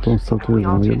ring Galiba moves, don and satıyor we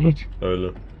aren't bana in geldi. it.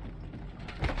 Öyle.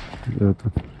 Evet.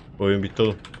 Oyun bitti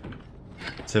oğlum.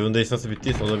 7 Days nasıl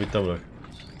bittiyse o da bitti amına.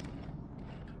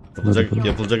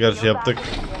 Yapılacak her şey yaptık.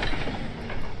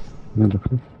 Ne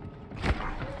bakayım?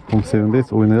 Home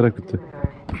 7'deyiz, oynayarak bitti.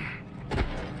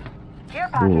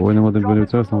 Bu oynamadığım böyle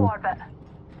bitersen ama.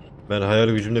 Ben hayal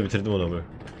gücümle bitirdim onu amına.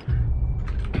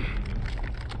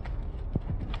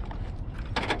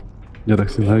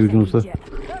 Yaraksın her gücün olsa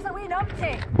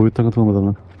boyuttan katılmadan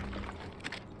lan.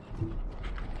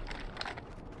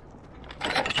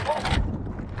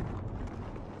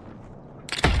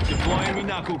 Deploying me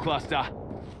knuckle cluster.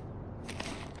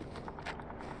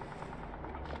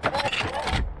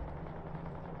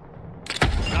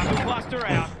 Knuckle cluster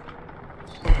out.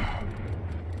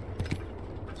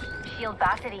 Shield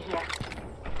battery here.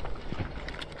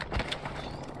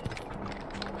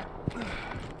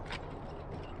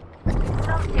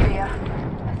 No Syria.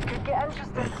 This could get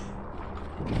interesting.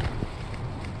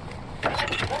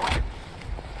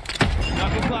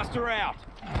 Knuckle cluster out.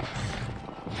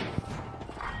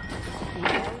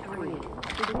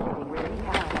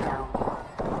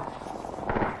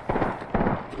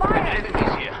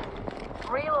 Enemies here.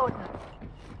 Reloading.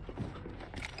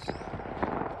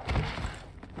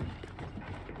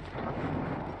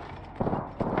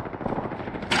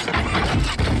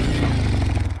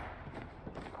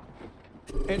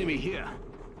 Enemy here.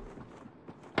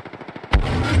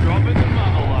 Dropping the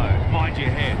mother load. Mind your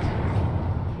heads.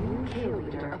 New kill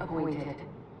leader appointed.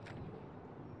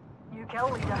 New kill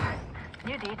leader.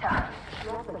 New data.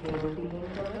 Replicator being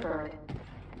delivered.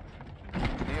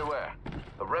 Be aware.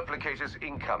 The replicators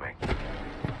incoming.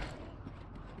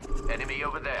 Enemy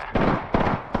over there.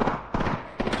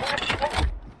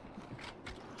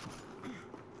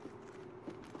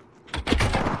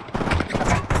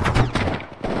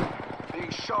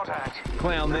 Being shot at.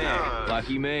 Clown there.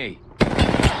 Lucky me.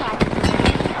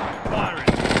 Firing.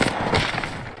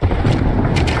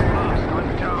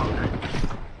 I'm down.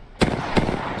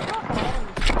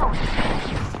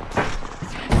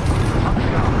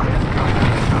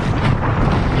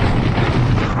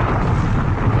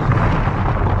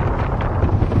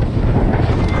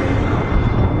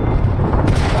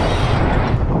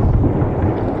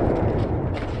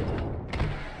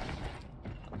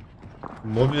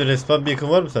 Mobil respawn bir yakın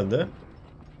var mı sende?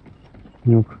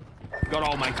 Yok. Got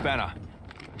old mate's banner.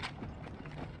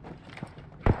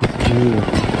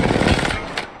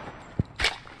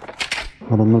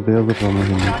 Adamlar beyaz yapıyorlar.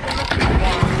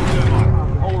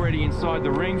 Already inside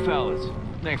the ring, fellas.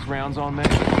 Next round's on me.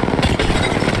 Stand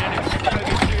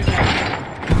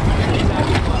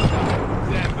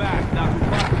back, knuckle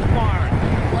cluster firing.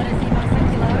 Want to see my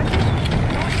singularity?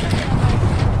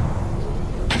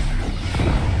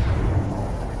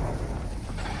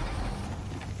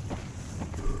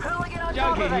 Hooligan on top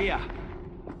Junkie of it. here.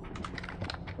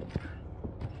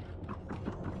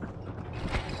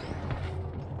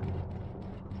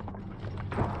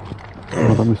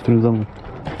 Adam üstünüzden var.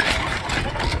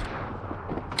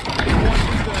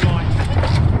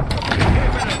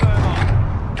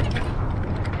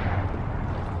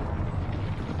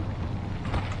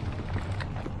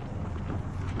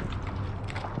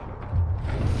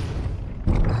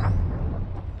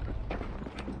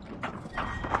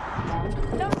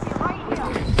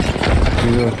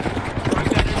 Geliyor.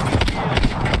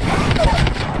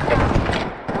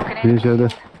 Bir içeride.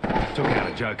 Took out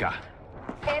a joker.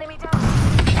 Enemy down.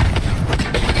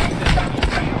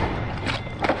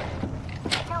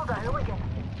 Killed a hooligan.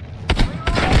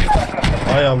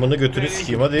 Ay amını götürü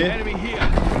sikeyim hadi. Enemy here.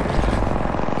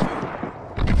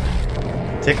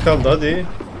 Tek kaldı hadi.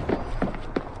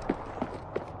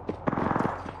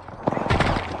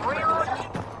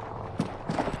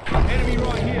 Enemy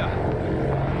right here.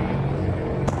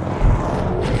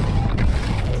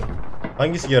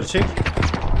 Hangisi gerçek?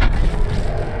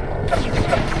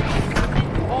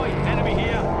 Oi, enemy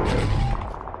here.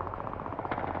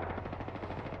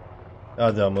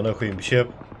 Hadi amına koyayım bir şey yap.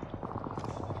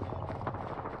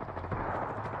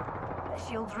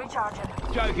 Recharging.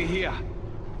 Joker here.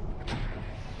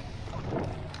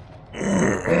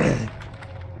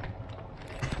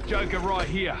 Joker right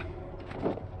here.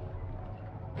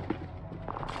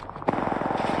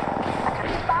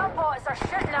 Spam bots are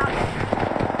shooting at me.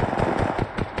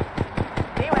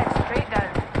 He went straight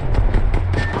down.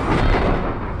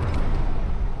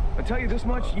 I tell you this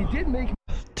much, you did make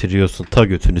Trios'un ta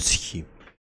götünü sikeyim.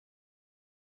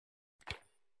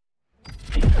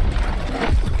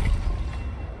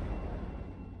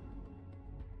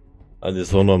 Hadi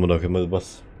son amına koyayım, hadi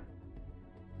bas.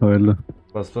 Öyle.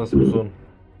 Bas bu son.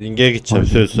 Ring'e gideceğim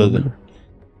söz hadi.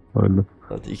 Öyle.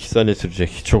 Hadi 2 saniye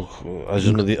sürecek. Çok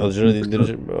acını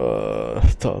dindireceğim.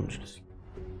 Tamam.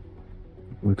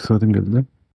 Uyku saatim geldi de.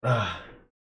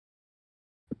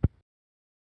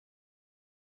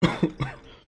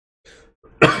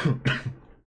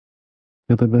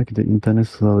 Ya da belki de internet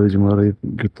sağlayıcımı arayıp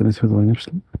götten esmeden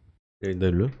oynamıştım. Yayında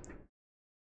öyle.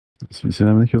 İsim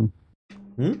vermedik oğlum.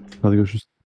 Hı? Hadi görüşürüz.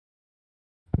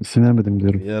 İsim vermedim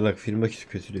diyorum. Yarak filme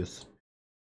kötülüyorsun.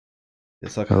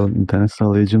 Yasak. Pardon, internet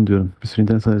sağlayıcım diyorum. Bir sürü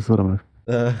internet sağlayıcısı var ama.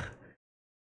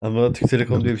 Ama Türk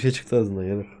Telekom diye bir şey çıktı ağzından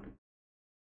yarak.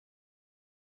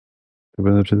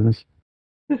 Ben öyle bir şey dedim ki.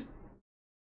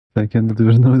 Sen kendi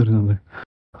düverinden öldürün onları.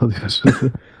 Hadi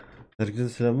görüşürüz. Herkese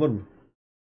selam var mı?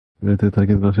 Evet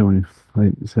herkes bir akşam oynuyor.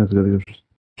 Hadi sen hadi görüşürüz.